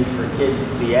opportunities for kids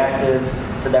to be active,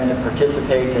 for them to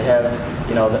participate, to have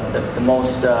the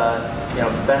most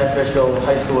beneficial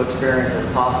high school experience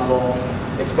as possible.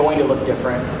 It's going to look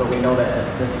different, but we know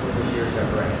that this year's going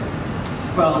to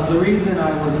bring. Well, the reason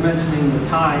I was mentioning the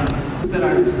time that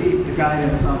I received the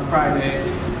guidance on Friday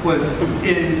was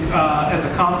as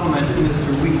a compliment to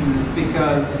Mr. Wheaton,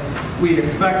 because we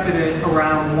expected it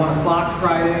around 1 o'clock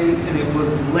Friday, and it was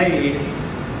delayed.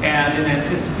 And in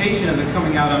anticipation of it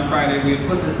coming out on Friday, we had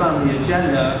put this on the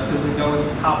agenda because we know it's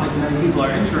a topic many people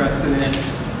are interested in.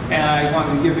 And I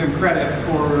wanted to give him credit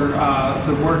for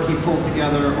the work he pulled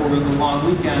together over the long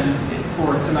weekend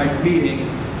for tonight's meeting,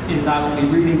 in not only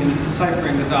reading and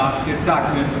deciphering the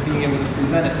document, but being able to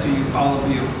present it to you, all of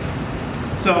you.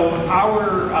 So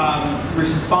our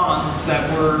response that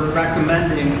we're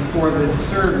recommending for this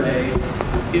survey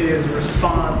is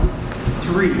response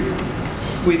 3.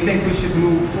 We think we should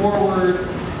move forward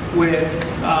with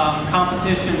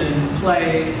competition and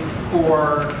play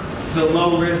for the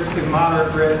low risk and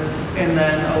moderate risk, and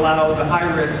then allow the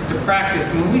high risk to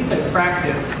practice. And when we say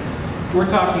practice, we're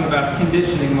talking about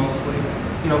conditioning mostly.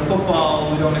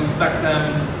 Football, we don't expect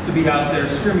them to be out there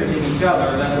scrimmaging each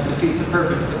other. That would defeat the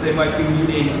purpose, but they might be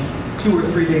meeting 2 or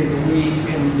 3 days a week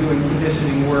and doing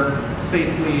conditioning work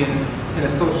safely and in a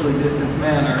socially distanced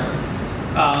manner.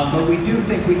 But we do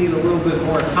think we need a little bit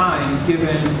more time,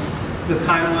 given the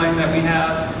timeline that we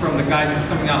have from the guidance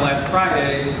coming out last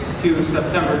Friday to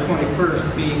September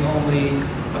 21st being only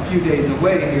a few days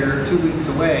away here, 2 weeks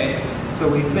away. So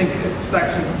we think if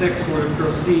Section 6 were to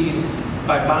proceed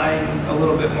by buying a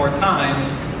little bit more time,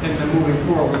 and then moving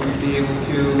forward, we'd be able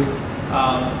to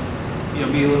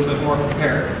be a little bit more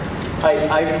prepared.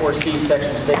 I foresee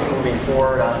Section 6 moving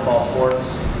forward on fall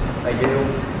sports. I do.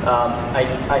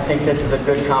 I think this is a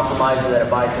good compromise that it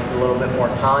buys us a little bit more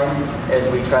time as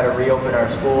we try to reopen our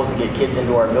schools and get kids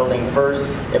into our building first.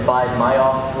 It buys my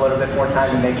office a little bit more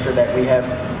time to make sure that we have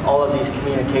all of these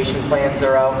communication plans that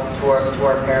are out to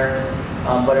our parents.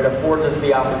 But it affords us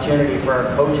the opportunity for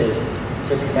our coaches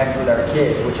to connect with our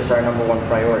kids, which is our #1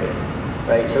 priority.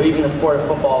 Right? So even the sport of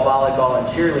football, volleyball, and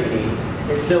cheerleading,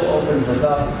 it still opens us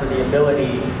up for the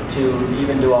ability to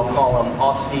even do, I'll call them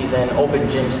off-season, open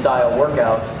gym style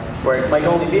workouts, where it might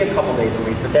only be a couple days a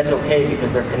week, but that's okay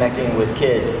because they're connecting with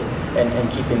kids and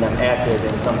keeping them active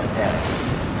in some capacity.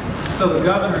 So the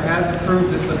governor has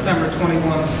approved the September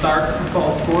 21 start for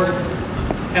fall sports.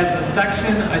 As a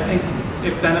section, I think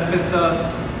it benefits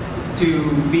us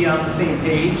to be on the same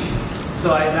page. So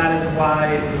that is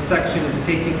why the section is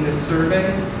taking this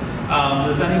survey.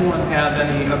 Does anyone have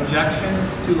any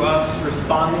objections to us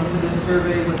responding to this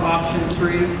survey with option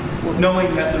 3,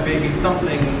 knowing that there may be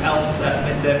something else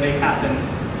that may happen?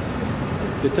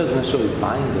 It doesn't necessarily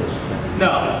bind us then.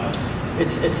 No.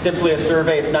 It's simply a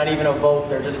survey. It's not even a vote.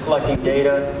 They're just collecting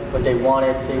data, but they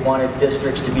wanted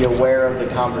districts to be aware of the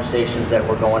conversations that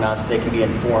were going on so they can be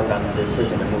informed on the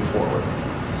decision to move forward.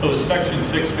 So is Section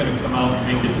 6 going to come out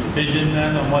and make a decision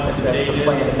then on what the date That's the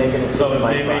plan, to make a is? decision So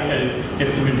by if Friday.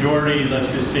 if the majority,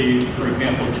 let's just say, for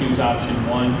example, choose option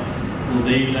 1, will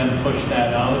they then push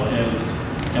that out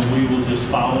and we will just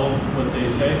follow what they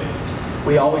say?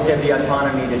 We always have the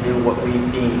autonomy to do what we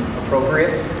deem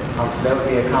appropriate. So that would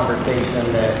be a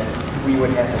conversation that we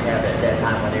would have to have at that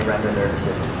time when they render their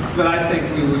decision. But I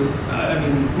think we would, I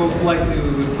mean, most likely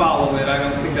we would follow it. I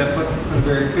don't think that puts us in a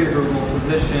very favorable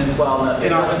position Well, no, it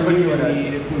in our doesn't put you in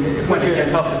community if we it puts you in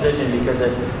a tough position because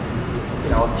if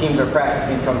teams are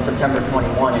practicing from September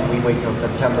 21 and we wait till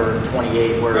September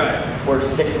 28, Right. we're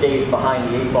 6 days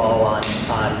behind the 8 ball on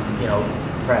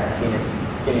practicing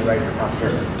and getting ready for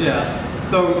competition. Yeah.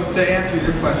 So to answer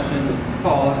your question,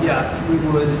 Paul, yes, we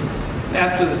would,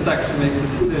 after the section makes a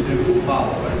decision, we'll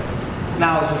follow it.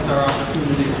 Now is just our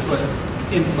opportunity to put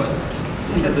input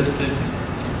into the decision.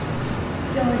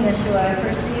 The only issue I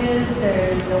foresee is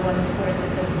there's the one sport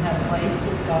that doesn't have lights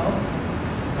is golf.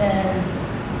 And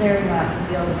they're not going to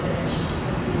be able to finish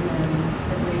the season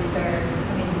and restart.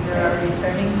 I mean, they're already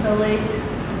starting so late.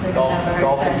 They're going to have a hard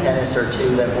Golf time. and tennis are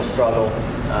two that will struggle.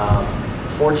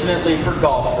 Fortunately for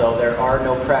golf, though, there are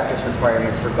no practice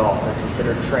requirements for golf. They're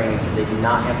considered training, so they do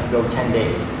not have to go 10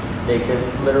 days. They could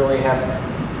literally have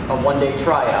a one-day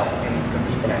tryout and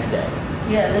compete the next day.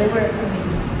 Yeah, they were, I mean,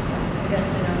 I guess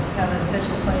we don't have an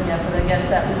official plan yet, but I guess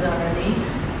that was already,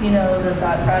 the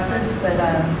thought process. But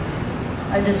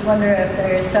I just wonder if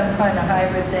there is some kind of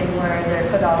hybrid thing where there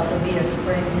could also be a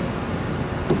spring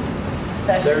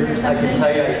session or I something. can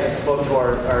tell you, I spoke to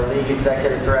our league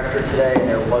executive director today, and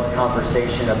there was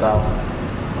conversation about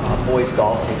boys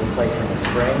golf taking place in the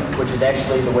spring, which is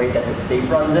actually the way that the state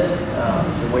runs it.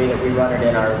 The way that we run it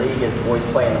in our league is boys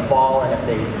play in the fall, and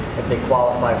if they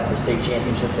qualify for the state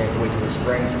championship, they have to wait till the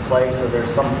spring to play. So there's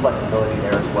some flexibility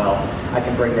there as well. I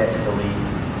can bring that to the league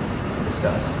to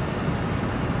discuss.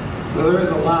 So there is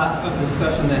a lot of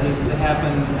discussion that needs to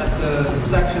happen at the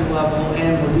section level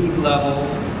and the league level.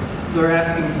 They're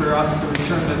asking for us to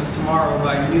return this tomorrow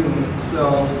by noon.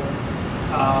 So,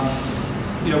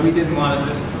 we didn't want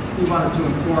to we wanted to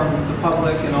inform the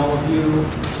public and all of you.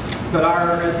 But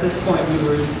at this point, we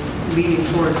were leaning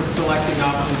towards selecting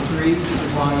option 3,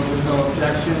 as long as there's no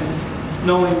objection,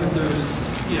 knowing that there's,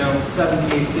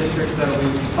 78 districts that will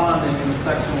be responding, and the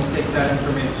section will take that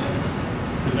information.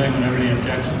 Does anyone have any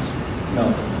objections?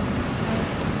 No.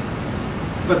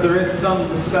 But there is some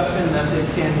discussion that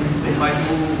they might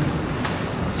move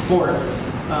sports.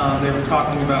 They were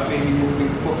talking about maybe moving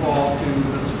football to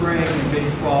the spring and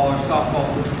baseball or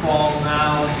softball to the fall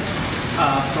now.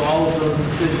 So all of those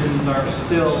decisions are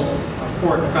still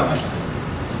forthcoming.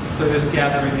 They're just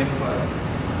gathering input.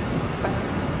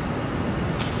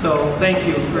 So thank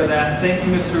you for that. Thank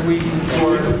you, Mr. Wheaton,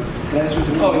 for... Can I ask you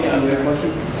a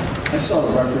question? I saw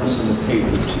a reference in the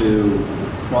paper to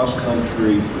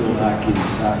cross-country, field hockey, and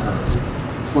soccer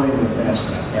playing with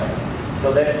mascot. Yeah.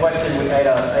 So that question, I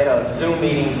had a Zoom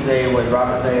meeting today with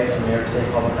Robert Zayas from New York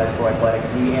State Public High School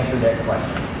Athletics. He answered that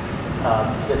question.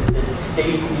 The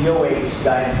state DOH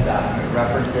guidance document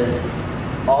references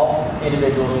all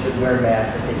individuals should wear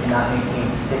masks if they cannot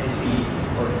maintain 6 feet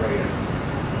or greater.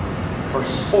 For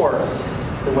sports,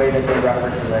 the way that they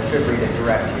reference it, I should read it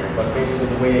direct here, but basically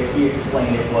the way that he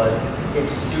explained it was if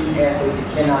student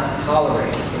athletes cannot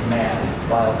tolerate a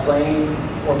mask while playing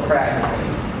or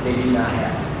practicing, they do not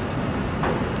have to.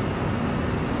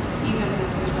 Even if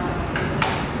there's not enough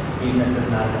distance. Even if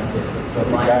there's not enough distance. So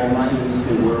The guidance is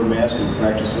they wear a mask and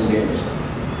practice in games.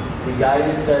 the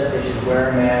guidance says they should wear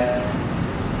a mask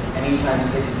anytime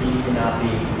 6 feet cannot be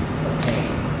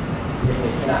obtained. If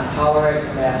they cannot tolerate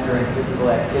a mask during physical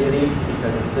activity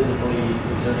because of physically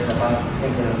exertion, if I'm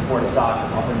thinking of the sport of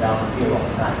soccer, up and down the field all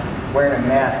the time, wearing a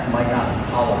mask might not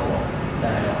be tolerable,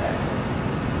 then I don't have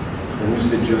to. And who's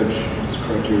the judge? What's the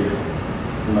criteria?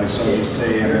 Can my son just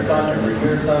say, Your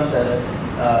son said,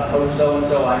 Coach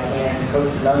so-and-so, I can't,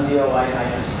 Coach Nunzio,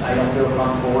 I don't feel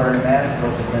comfortable wearing a mask,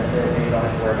 Coach is going to say, okay, you don't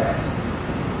have to wear a mask.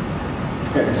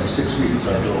 Yeah, because it's 6 feet, it's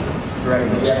our rule.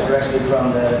 Directly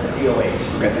from the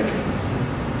DOH. Okay, thank you.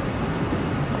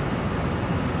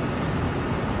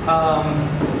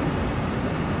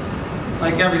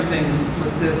 Like everything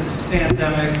with this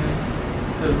pandemic,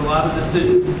 there's a lot of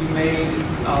decisions to be made,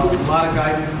 a lot of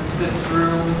guidance to sift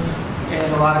through,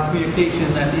 and a lot of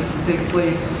communication that needs to take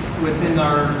place within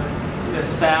our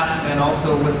staff and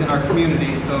also within our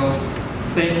community. So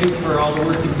thank you for all the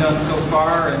work you've done so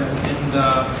far, and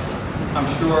I'm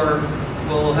sure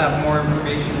we'll have more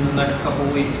information in the next couple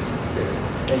of weeks.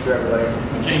 Thank you, everybody.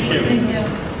 Thank you. Thank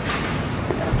you.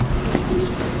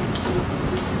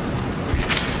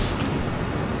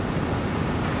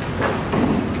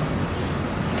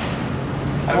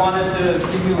 I wanted to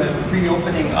give you a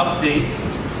pre-opening update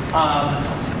on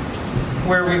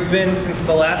where we've been since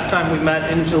the last time we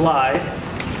met in July.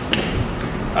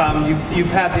 You've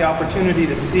had the opportunity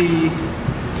to see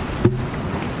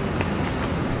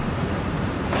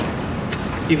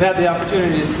You've had the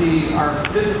opportunity to see our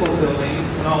physical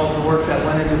buildings and all of the work that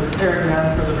went into preparing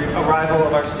them for the arrival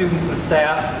of our students and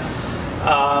staff.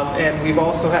 And we've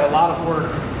also had a lot of work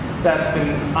that's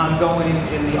been ongoing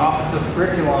in the Office of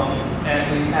Curriculum.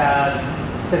 And we've had,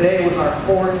 today was our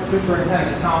 4th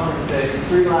Superintendent's Conference Day,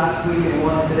 3 last week and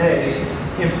 1 today,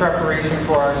 in preparation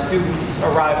for our students'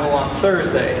 arrival on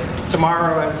Thursday.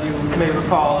 Tomorrow, as you may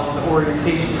recall, is the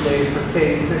orientation day for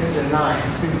K-6 and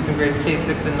 9, students in grades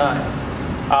K-6 and 9.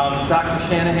 Dr.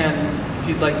 Shanahan, if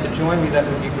you'd like to join me, that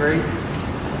would be great.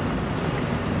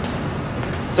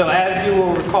 So as you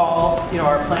will recall,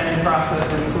 our planning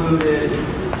process included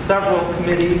several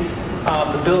committees.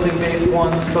 The building-based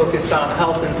ones focused on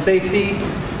health and safety,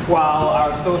 while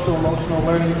our social-emotional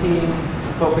learning team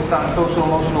focused on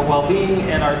social-emotional well-being,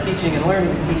 and our teaching and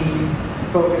learning team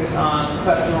focused on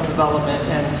professional development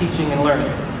and teaching and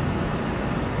learning.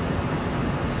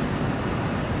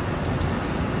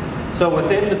 So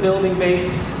within the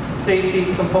building-based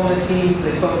safety component teams,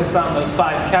 they focused on those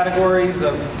 5 categories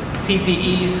of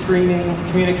PPE, screening,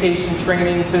 communication,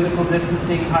 training, physical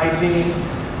distancing, hygiene.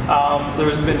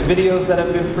 There's been videos that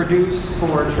have been produced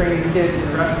for training kids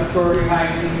in respiratory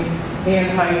hygiene,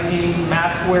 hand hygiene,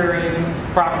 mask wearing,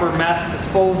 proper mask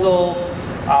disposal,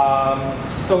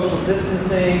 social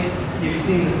distancing. You've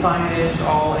seen the signage,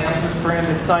 all Amherst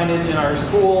branded signage in our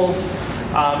schools.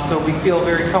 So we feel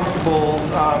very comfortable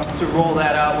to roll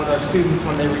that out with our students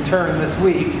when they return this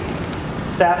week.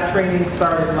 Staff training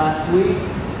started last week.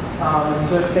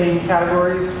 The same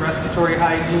categories: respiratory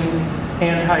hygiene,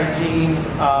 hand hygiene,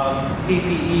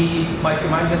 PPE. Mike,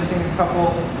 am I missing a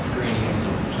couple? Screening and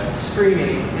symptom checks.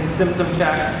 Screening and symptom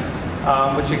checks,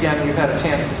 which again we've had a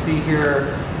chance to see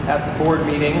here at the board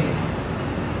meeting.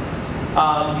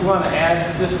 If you want to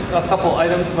add just a couple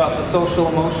items about the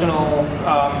social-emotional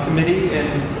committee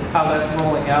and how that's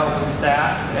rolling out with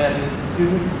staff and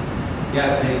students.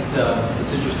 Yeah,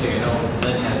 it's interesting. I know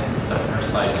Lynn has some stuff in her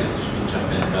slide too, so she can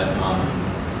jump in. But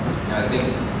I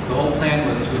think the whole plan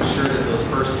was to ensure that those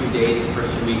first few days, the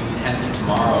first few weeks, hence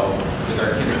tomorrow, with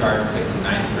our kindergarten, 6th, and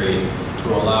 9th grade to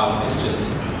roll out, it's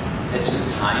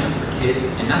just time for kids,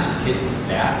 and not just kids, but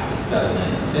staff to settle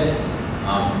in a bit.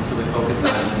 Until we focus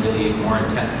on really more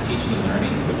intensive teaching and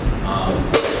learning. I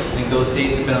think those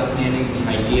days have been outstanding. The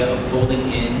idea of folding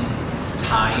in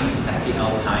time,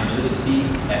 SEL time, so to speak,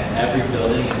 at every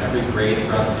building and every grade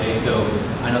throughout the day. So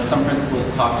I know some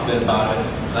principals talked a bit about it,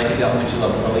 like at the elementary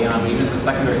level early on, but even at the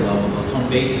secondary level, those home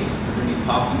bases, we're going to be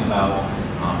talking about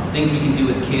things we can do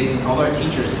with kids, and all our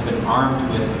teachers have been armed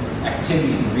with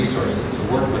activities and resources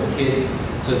to work with kids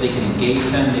so that they can engage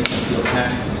them, they can feel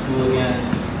connected to school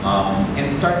again. And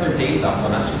start their days off, well,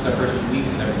 not just their first few weeks,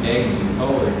 but every day moving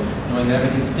forward, knowing that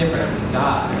everything's different, everything's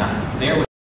odd. They're not there with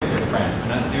their friends.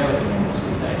 They're not there like a normal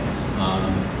school day.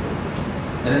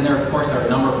 And then there, of course, are a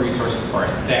number of resources for our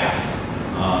staff.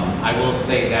 I will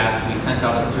say that we sent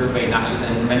out a survey, not just,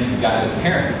 and many of you got it as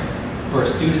parents, for our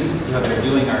students to see how they're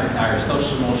doing. Our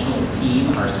social-emotional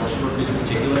team, our social workers in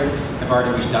particular, have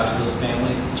already reached out to those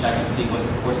families to check and see what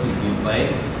supports need to be in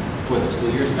place before the school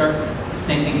year starts. The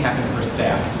same thing happened for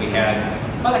staff. So we had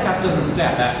about a half dozen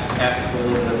staff ask for a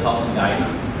little bit of help and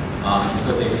guidance,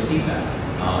 so they received that.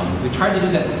 We tried to do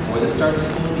that before the start of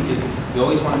school because we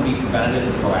always want to be preventative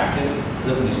and proactive so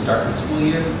that when you start the school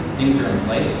year, things are in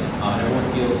place.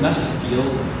 Everyone feels, not just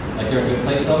feels like they're in a good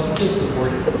place, but also feels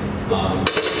supported. And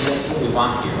that's what we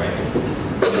want here, right? This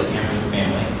is the Amherst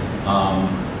family.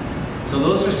 So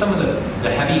those are some of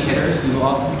the heavy hitters. We will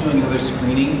also be doing another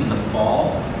screening in the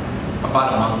fall.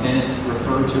 About a month in, it's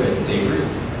referred to as SAVERS.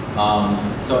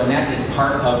 And that is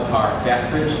part of our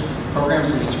FastBridge program.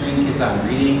 So we screen kids on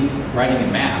reading, writing,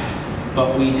 and math.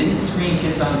 But we didn't screen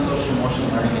kids on social-emotional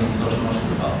learning and social-emotional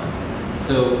development.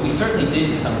 So we certainly did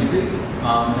to some degree,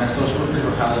 and our social workers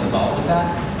were highly involved with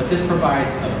that. But this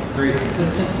provides a very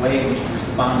consistent way in which to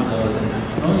respond to those. And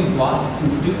not only we've lost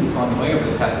some students along the way over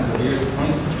the past number of years, but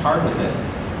Tony's pushed hard with this,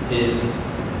 is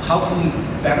how can we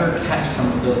better catch some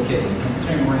of those kids? And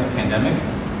considering we're in a pandemic,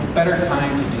 a better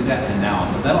time to do that than now.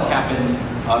 So that'll happen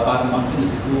about a month into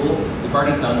school. We've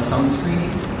already done some screening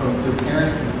through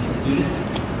parents and students.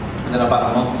 And then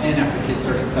about a month in, after kids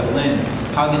sort of settle in,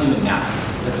 how are they doing now?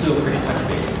 Let's do a quick touch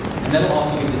base. And that'll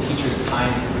also give the teachers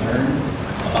time to learn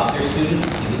about their students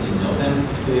and get to know them,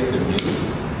 particularly if they're new.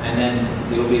 And then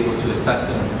they will be able to assess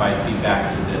them and provide feedback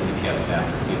to the PPS staff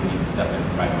to see if we need to step in and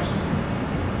provide more support.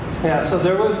 Yeah, so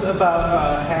there was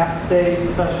about a half-day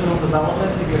professional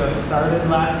development to get us started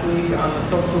last week on the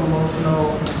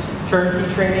social-emotional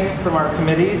turnkey training from our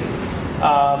committees.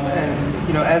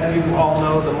 And as you all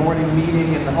know, the morning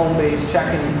meeting and the home-based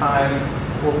check-in time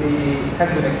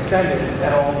has been extended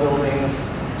at all buildings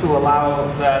to allow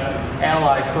that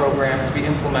ally program to be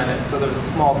implemented. So there's a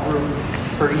small group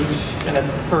for each,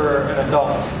 for an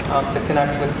adult to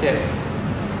connect with kids.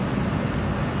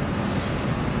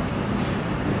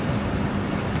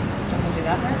 Do you want me to do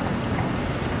that part?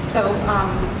 So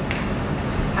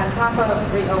on top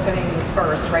of reopening was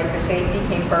first, right? The safety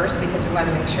came first because we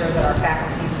wanted to make sure that our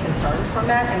faculty's concerns were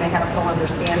met and they had a full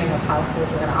understanding of how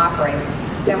schools were going to operate.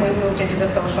 Then we moved into the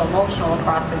social emotional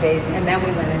across the days, and then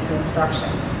we went into instruction,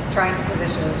 trying to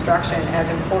position instruction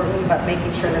as important, but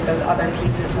making sure that those other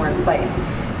pieces were in place.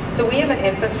 So we have an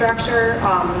infrastructure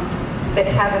that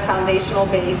has a foundational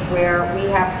base where we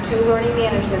have 2 learning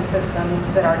management systems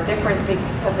that are different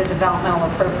because of the developmental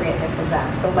appropriateness of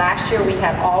them. So last year we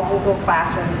had all Google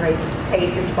Classroom grades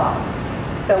K through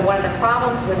 12. So one of the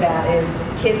problems with that is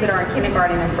kids that are in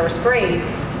kindergarten and first grade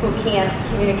who can't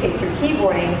communicate through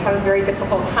keyboarding have a very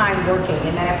difficult time working,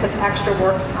 and then it puts extra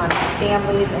work on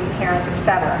families and parents,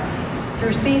 etc.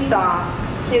 Through Seesaw,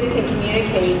 kids can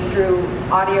communicate through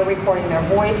audio recording their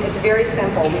voice. It's very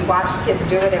simple. We watched kids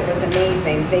do it. It was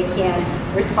amazing. They can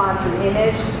respond through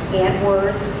image and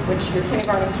words, which your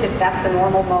kindergarten kids, that's the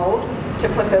normal mode, to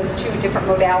put those 2 different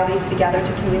modalities together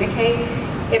to communicate.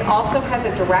 It also has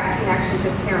a direct connection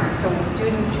to parents. So when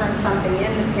students turn something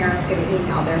in, the parents get an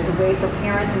email. There's a way for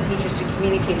parents and teachers to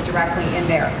communicate directly in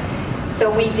there.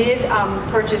 So we did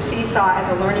purchase Seesaw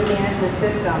as a learning management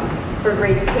system for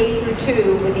grades K through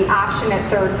 2 with the option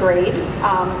at 3rd grade.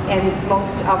 And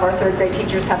most of our 3rd grade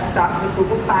teachers have stuck with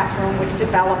Google Classroom, which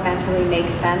developmentally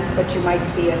makes sense, but you might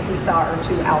see a Seesaw or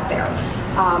 2 out there.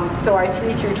 So our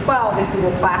 3 through 12 is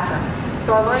Google Classroom.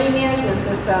 So our learning management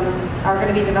system are going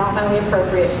to be developmentally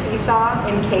appropriate. Seesaw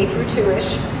in K through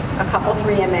 2-ish, a couple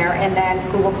 3 in there, and then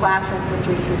Google Classroom for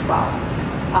 3 through 12.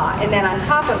 And then on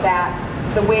top of that,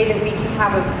 the way that we can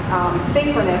have a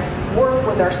synchronous work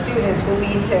with our students will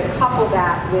be to couple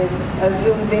that with a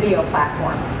Zoom video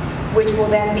platform, which will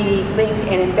then be linked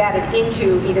and embedded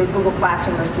into either Google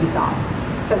Classroom or Seesaw.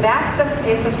 So that's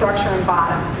the infrastructure and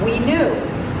bottom. We knew,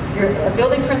 your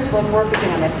building principals worked with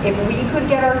me on this, if we could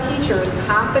get our teachers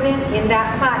confident in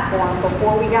that platform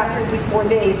before we got through these 4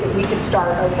 days, that we could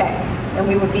start okay, and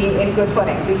we would be in good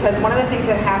footing. Because one of the things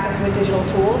that happens with digital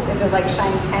tools is they're like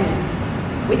shiny pennies.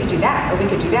 We could do that, or we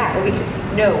could do that, or we could,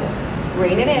 no,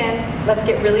 rein it in, let's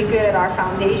get really good at our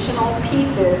foundational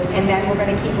pieces, and then we're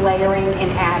going to keep layering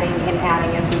and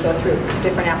adding as we go through to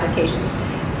different applications.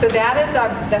 So that is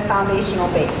the foundational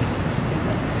base.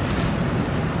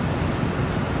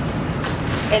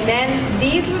 And then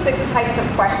these were the types of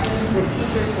questions the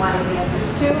teachers wanted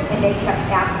answers to, and they kept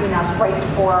asking us right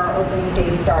before our opening day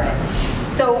started.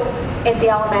 So at the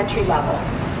elementary level,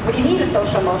 what do you need a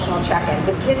social emotional check-in?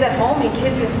 With kids at home and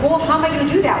kids in school, how am I going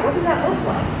to do that? What does that look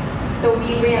like? So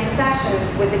we ran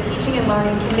sessions with the Teaching and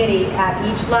Learning Committee at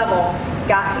each level,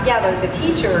 got together the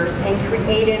teachers and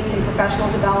created some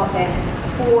professional development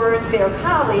for their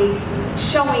colleagues,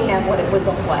 showing them what it would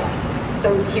look like.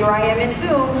 So here I am in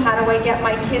Zoom, how do I get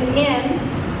my kids in?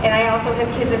 And I also have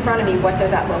kids in front of me, what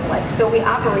does that look like? So we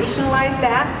operationalized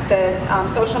that, the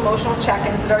social emotional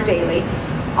check-ins that are daily.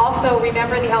 Also,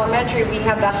 remember in the elementary, we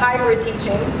have the hybrid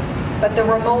teaching, but the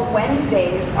remote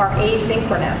Wednesdays are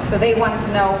asynchronous. So they wanted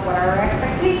to know, what are our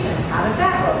expectations? How does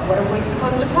that look? What are we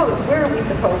supposed to post? Where are we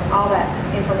supposed, all that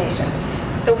information.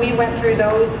 So we went through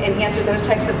those and answered those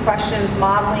types of questions,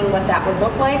 modeling what that would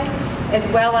look like, as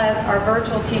well as our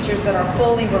virtual teachers that are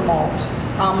fully remote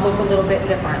look a little bit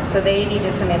different. So they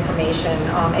needed some information.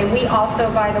 And we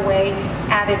also, by the way,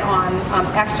 added on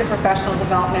extra professional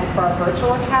development for our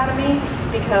virtual academy,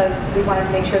 because we wanted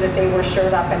to make sure that they were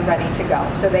shored up and ready to go.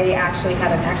 So they actually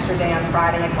had an extra day on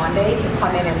Friday and Monday to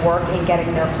come in and work in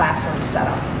getting their classrooms set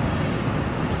up.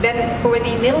 Then for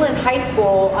the middle and high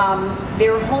school,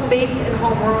 their home base and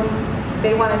homeroom,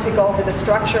 they wanted to go over the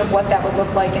structure of what that would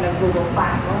look like in a Google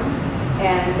Classroom.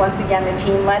 And once again, the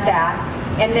team led that.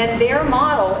 And then their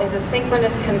model is a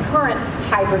synchronous concurrent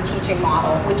hybrid teaching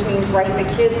model, which means, right, the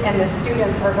kids and the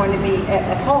students are going to be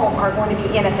at home, are going to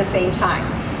be in at the same time.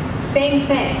 Same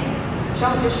thing,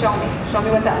 just show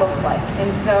me what that looks like.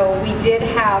 And so we did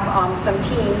have some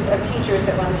teams of teachers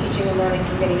that were on the Teaching and Learning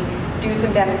Committee do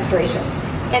some demonstrations.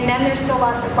 And then there's still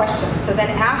lots of questions. So then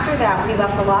after that, we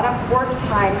left a lot of work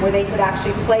time where they could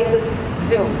actually play with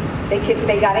Zoom.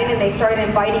 They got in and they started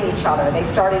inviting each other. They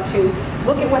started to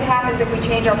look at what happens if we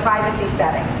change our privacy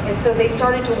settings. And so they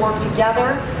started to work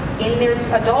together in their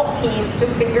adult teams to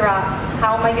figure out,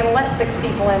 how am I going to let 6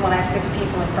 people in when I have 6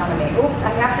 people in front of me? Oops,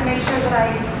 I have to make sure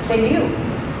that they mute.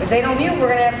 If they don't mute,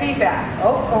 we're going to have feedback.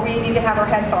 Oh, or we need to have our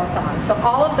headphones on. So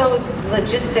all of those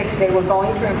logistics they were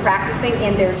going through and practicing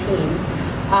in their teams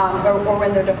or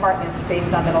in their departments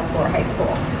based on middle school or high school.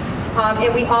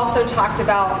 And we also talked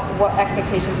about what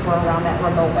expectations were around that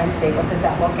remote Wednesday. What does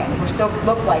that look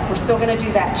like? We're still going to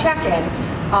do that check-in,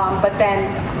 but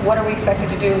then what are we expected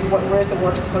to do? Where's the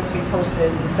work supposed to be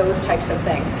posted? Those types of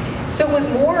things. So it was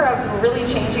more of really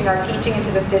changing our teaching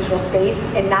into this digital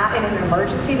space and not in an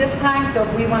emergency this time. So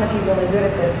if we want to be really good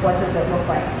at this, what does it look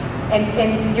like?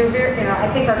 And you're very, I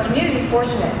think our community is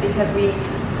fortunate because we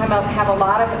have a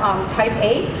lot of type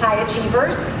A, high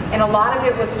achievers, and a lot of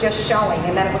it was just showing.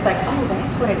 And then it was like, oh,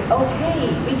 that's what okay,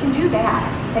 we can do that.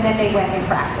 And then they went and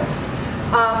practiced.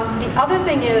 The other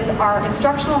thing is our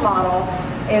instructional model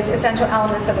is essential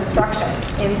elements of instruction.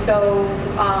 And so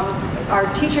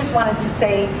our teachers wanted to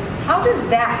say, how does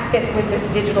that fit with this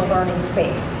digital learning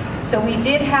space? So we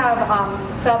did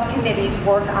have subcommittees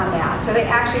work on that. So they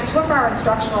actually took our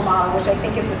instructional model, which I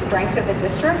think is the strength of the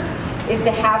district, is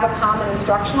to have a common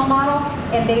instructional model,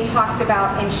 and they talked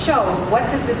about and showed what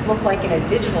does this look like in a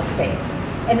digital space.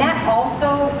 And that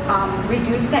also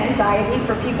reduced anxiety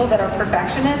for people that are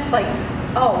perfectionists, like,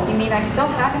 oh, you mean I still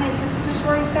have an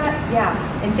anticipatory set? Yeah,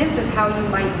 and this is how you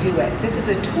might do it. This is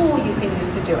a tool you can use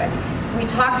to do it. We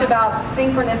talked about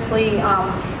synchronously,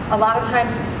 a lot of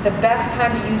times the best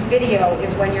time to use video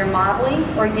is when you're modeling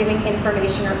or giving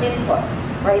information or input,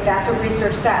 right? That's what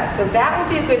research says. So that would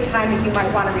be a good time that you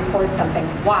might want to record something.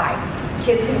 Why?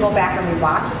 Kids can go back and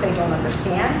rewatch if they don't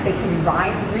understand. They can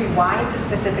rewind to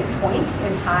specific points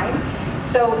in time.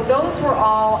 So those were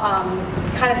all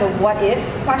kind of the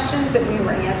what-ifs questions that we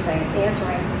were answering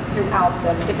throughout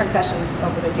the different sessions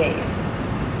over the days.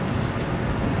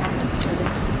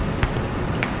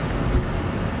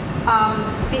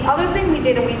 The other thing we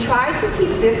did, and we tried to keep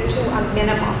this to a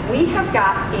minimum. We have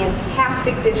got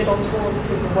fantastic digital tools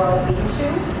to grow into,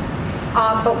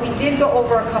 but we did go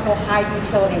over a couple high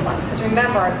utility ones. Because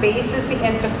remember, our base is the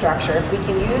infrastructure. If we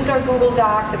can use our Google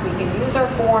Docs, if we can use our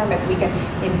form, if we can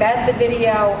embed the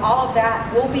video, all of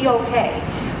that will be okay.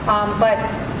 But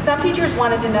some teachers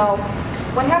wanted to know,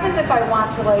 what happens if I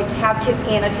want to have kids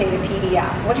annotate a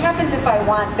PDF? What happens if I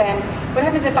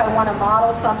want to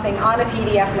model something on a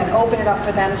PDF and then open it up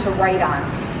for them to write on?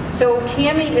 So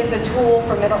Kami is a tool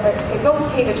for it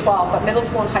goes K to 12, but middle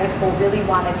school and high school really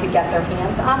wanted to get their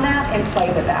hands on that and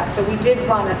play with that. So we did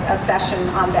run a session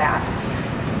on that.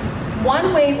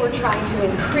 One way we're trying to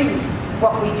increase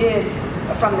what we did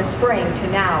from the spring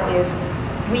to now is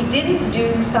we didn't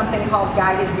do something called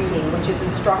guided reading, which is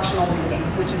instructional reading,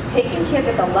 which is taking kids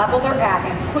at the level they're at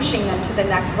and pushing them to the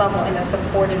next level in a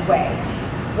supported way.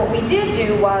 What we did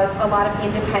do was a lot of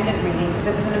independent reading because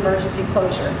it was an emergency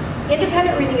closure.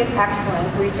 Independent reading is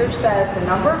excellent. Research says the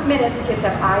number of minutes kids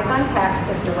have eyes on text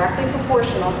is directly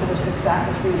proportional to their success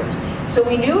as readers. So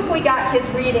we knew if we got kids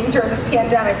reading during this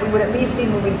pandemic, we would at least be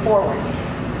moving forward.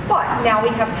 But now we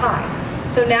have time.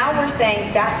 So now we're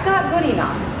saying that's not good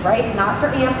enough, right? Not for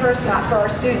Amherst, not for our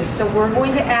students. So we're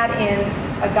going to add in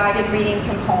a guided reading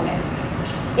component.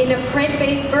 In a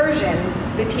print-based version,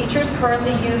 the teachers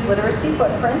currently use literacy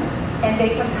footprints, and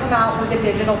they have come out with a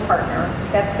digital partner.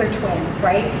 That's their twin,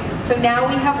 right? So now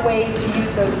we have ways to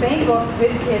use those same books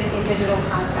with kids in digital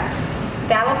context.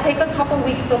 That'll take a couple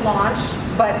weeks to launch,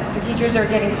 but the teachers are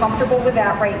getting comfortable with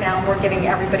that right now, and we're getting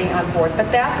everybody on board.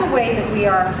 But that's a way that we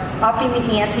are upping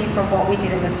the ante from what we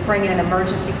did in the spring in an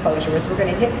emergency closure, is we're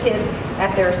going to hit kids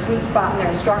at their sweet spot in their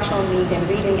instructional need and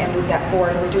reading and move that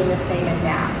forward. We're doing the same in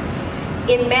math.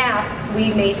 In math,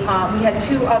 we had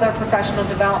two other professional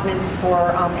developments for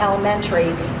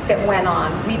elementary that went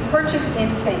on. We purchased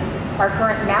InSync. Our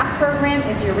current math program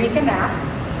is Eureka Math.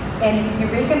 And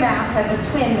Eureka Math has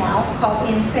a twin now called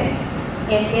InSync.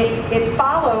 And it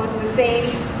follows the same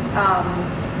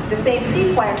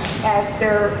sequence as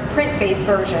their print-based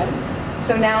version.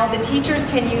 So now the teachers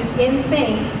can use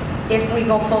InSync if we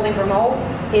go fully remote,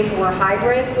 if we're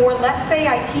hybrid, or let's say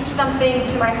I teach something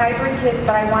to my hybrid kids,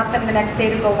 but I want them the next day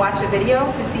to go watch a video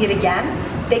to see it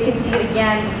again. They can see it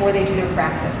again before they do their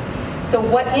practice. So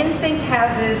what InSync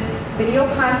has is video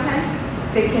content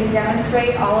that can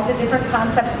demonstrate all of the different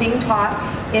concepts being taught.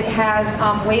 It has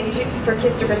ways for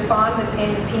kids to respond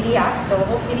in PDFs,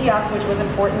 fillable PDFs, which was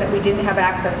important that we didn't have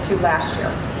access to last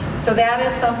year. So that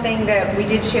is something that we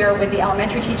did share with the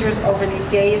elementary teachers over these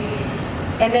days.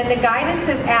 And then the guidance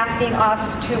is asking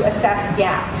us to assess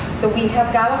gaps. So we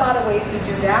have got a lot of ways to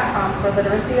do that for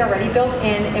literacy already built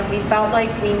in, and we felt like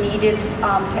we needed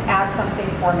to add something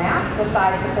for math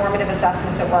besides the formative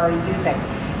assessments that we're already using.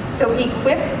 So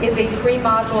EQUIP is a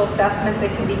pre-module assessment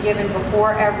that can be given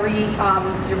before every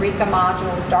Eureka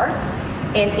module starts.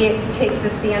 And it takes the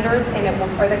standards and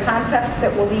or the concepts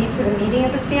that will lead to the meeting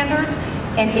of the standards,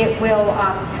 and it will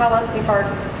tell us if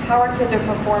how our kids are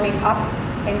performing up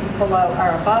and below, or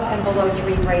above and below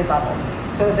 3 grade levels.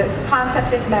 So the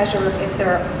concept is measured if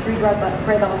they're 3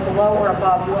 grade levels below or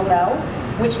above, we'll know,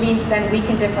 which means then we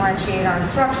can differentiate our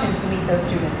instruction to meet those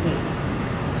students' needs.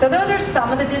 So those are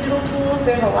some of the digital tools.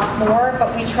 There's a lot more,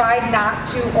 but we tried not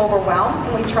to overwhelm,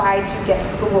 and we tried to get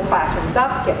Google Classrooms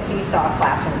up, get Seesaw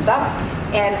Classrooms up,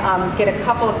 and get a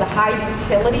couple of the high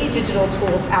utility digital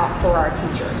tools out for our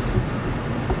teachers.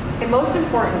 And most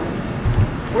important,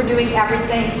 we're doing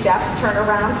everything. Jeff's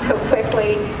turnaround so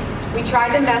quickly. We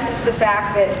tried to message the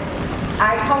fact that,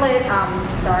 I call it,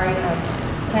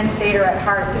 Penn Stater at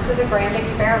heart, this is a grand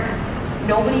experiment.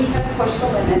 Nobody has pushed the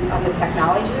limits of the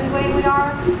technology the way we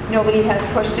are. Nobody has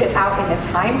pushed it out in the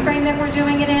time frame that we're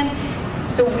doing it in.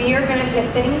 So we are going to hit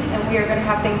things, and we are going to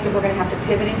have things that we're going to have to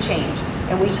pivot and change.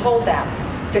 And we told them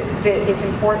that it's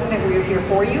important that we're here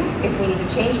for you. If we need to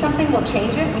change something, we'll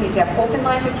change it. We need to have open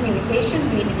lines of communication.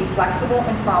 We need to be flexible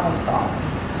and problem solve.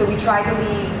 So we try to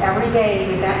lead every day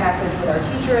with that message with our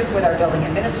teachers, with our building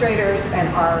administrators, and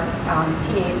our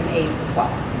TAs and aides as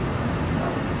well.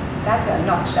 That's a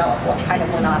nutshell of what kind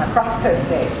of went on across those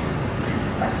days.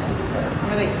 Questions? How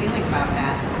are they feeling about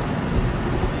that?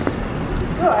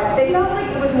 Good. They felt like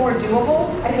it was more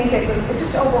doable. I think it's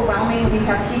just overwhelming. We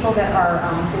have people that are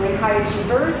really high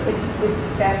achievers.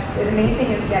 The main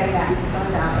thing is getting that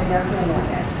concern down, and they're handling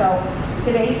it. So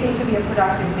today seemed to be a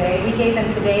productive day. We gave them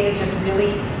today to just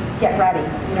really get ready,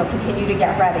 continue to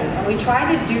get ready. And we try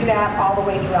to do that all the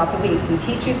way throughout the week. We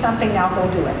teach you something, now go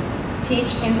do it.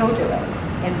 Teach and go do it.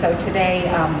 And so today,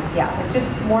 it's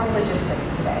just more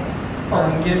logistics today. Well,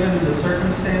 and given the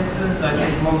circumstances, I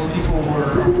think most people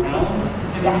were around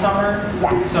in the summer.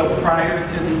 Yes. So prior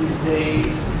to these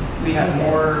days, we had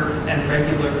more and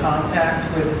regular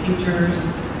contact with teachers.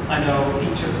 I know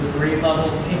each of the grade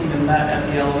levels came and met at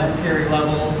the elementary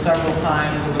level several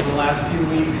times over the last few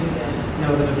weeks.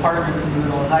 The departments in the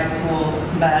middle and high school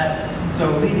met.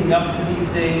 So leading up to these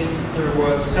days, there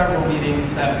was several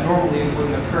meetings that normally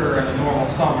wouldn't occur in a normal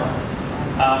summer.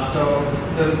 So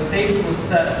the stage was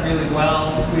set really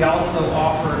well. We also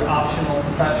offered optional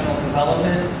professional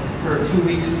development for 2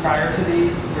 weeks prior to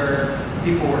these, where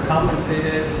people were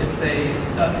compensated if they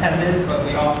attended, but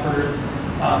we offered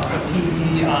some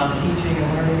PD on teaching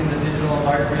and learning in the digital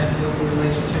environment, building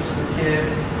relationships with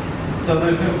kids. So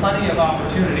there's been plenty of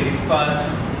opportunities, but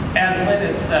as Lynn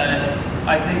had said,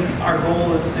 I think our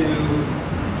goal is to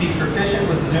be proficient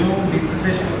with Zoom, be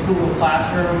proficient with Google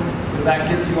Classroom, because that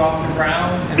gets you off the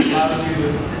ground and allows you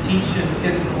to teach and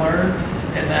kids to learn,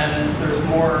 and then there's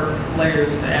more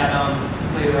layers to add on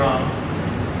later on.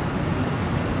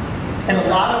 And a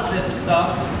lot of this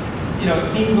stuff, it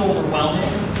seemed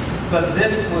overwhelming, but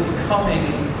this was coming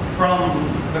from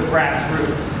the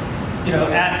grassroots.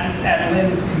 At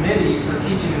Lynn's committee for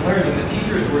teaching and learning, the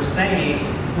teachers were saying,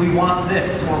 we want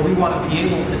this, or we want to be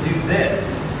able to do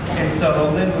this. And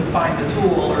so Lynn would find the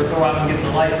tool or go out and get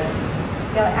the license.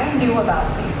 I knew about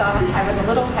Seesaw. I was a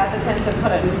little hesitant to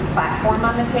put a new platform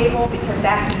on the table because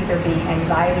that can either be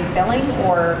anxiety filling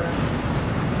or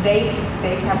they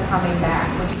kept coming back.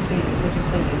 Would you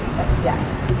please? Yes.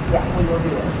 Yeah, we will do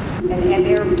this.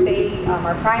 And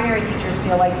our primary teachers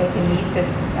feel like they can meet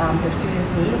this their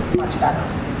students' needs much better.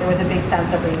 There was a big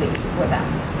sense of relief for them.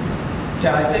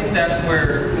 Yeah, I think that's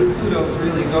where the kudos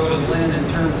really go to Lynn in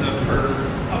terms of her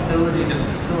ability to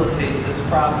facilitate this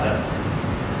process.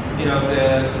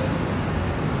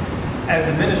 As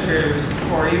administrators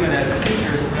or even as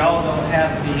teachers, we all don't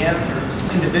have the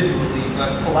answers individually,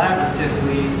 but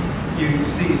collaboratively, you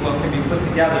see what can be put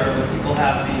together when people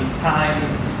have the time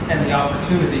and the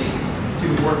opportunity to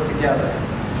work together.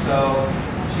 So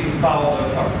she's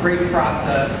followed a great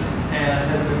process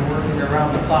and has been working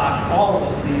around the clock. All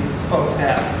of these folks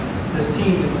have. This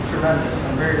team is tremendous.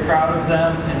 I'm very proud of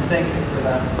them and thankful for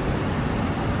them.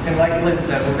 And like Lynn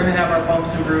said, we're going to have our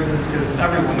bumps and bruises because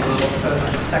everyone will, because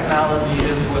technology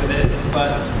is what it is,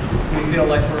 but we feel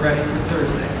like we're ready for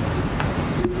Thursday.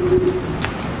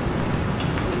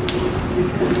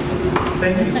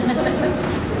 Thank you.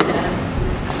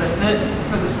 That's it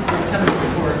for the superintendent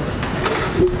report.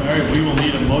 All right, we will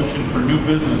need a motion for new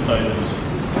business items.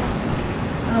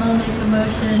 I'll make a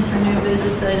motion for new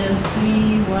business items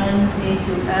C, 1A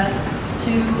through F,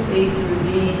 2, A through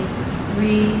D, 3,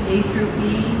 A through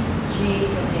E, G,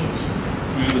 and H.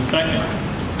 We have a second.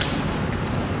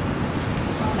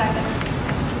 I'll second.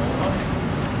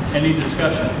 Any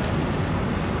discussion?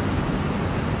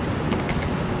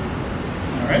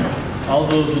 All right. All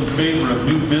those in favor of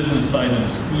new business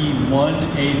items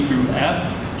E1, A through F,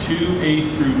 2, A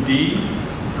through D,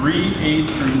 3A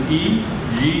through E,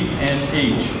 G, and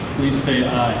H. Please say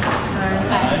aye.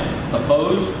 Aye.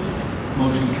 Opposed?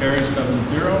 Motion carries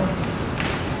 7-0.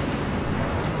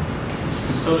 Mrs.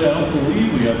 Custodian, I don't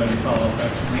believe we have any follow-up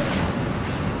action yet.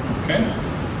 Okay.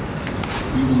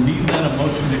 We will need then a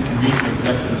motion to convene to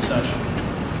executive session.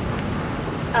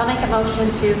 I'll make a motion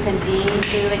to convene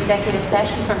to executive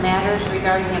session for matters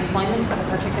regarding the employment of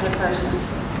a particular person.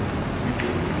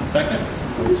 Second?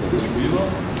 Mr.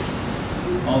 Weaver.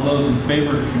 All those in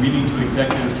favor of convening to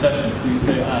executive session, please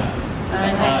say aye.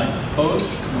 Aye. Opposed?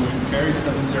 Motion carries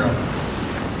 7-0.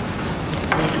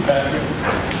 Thank you, Patrick.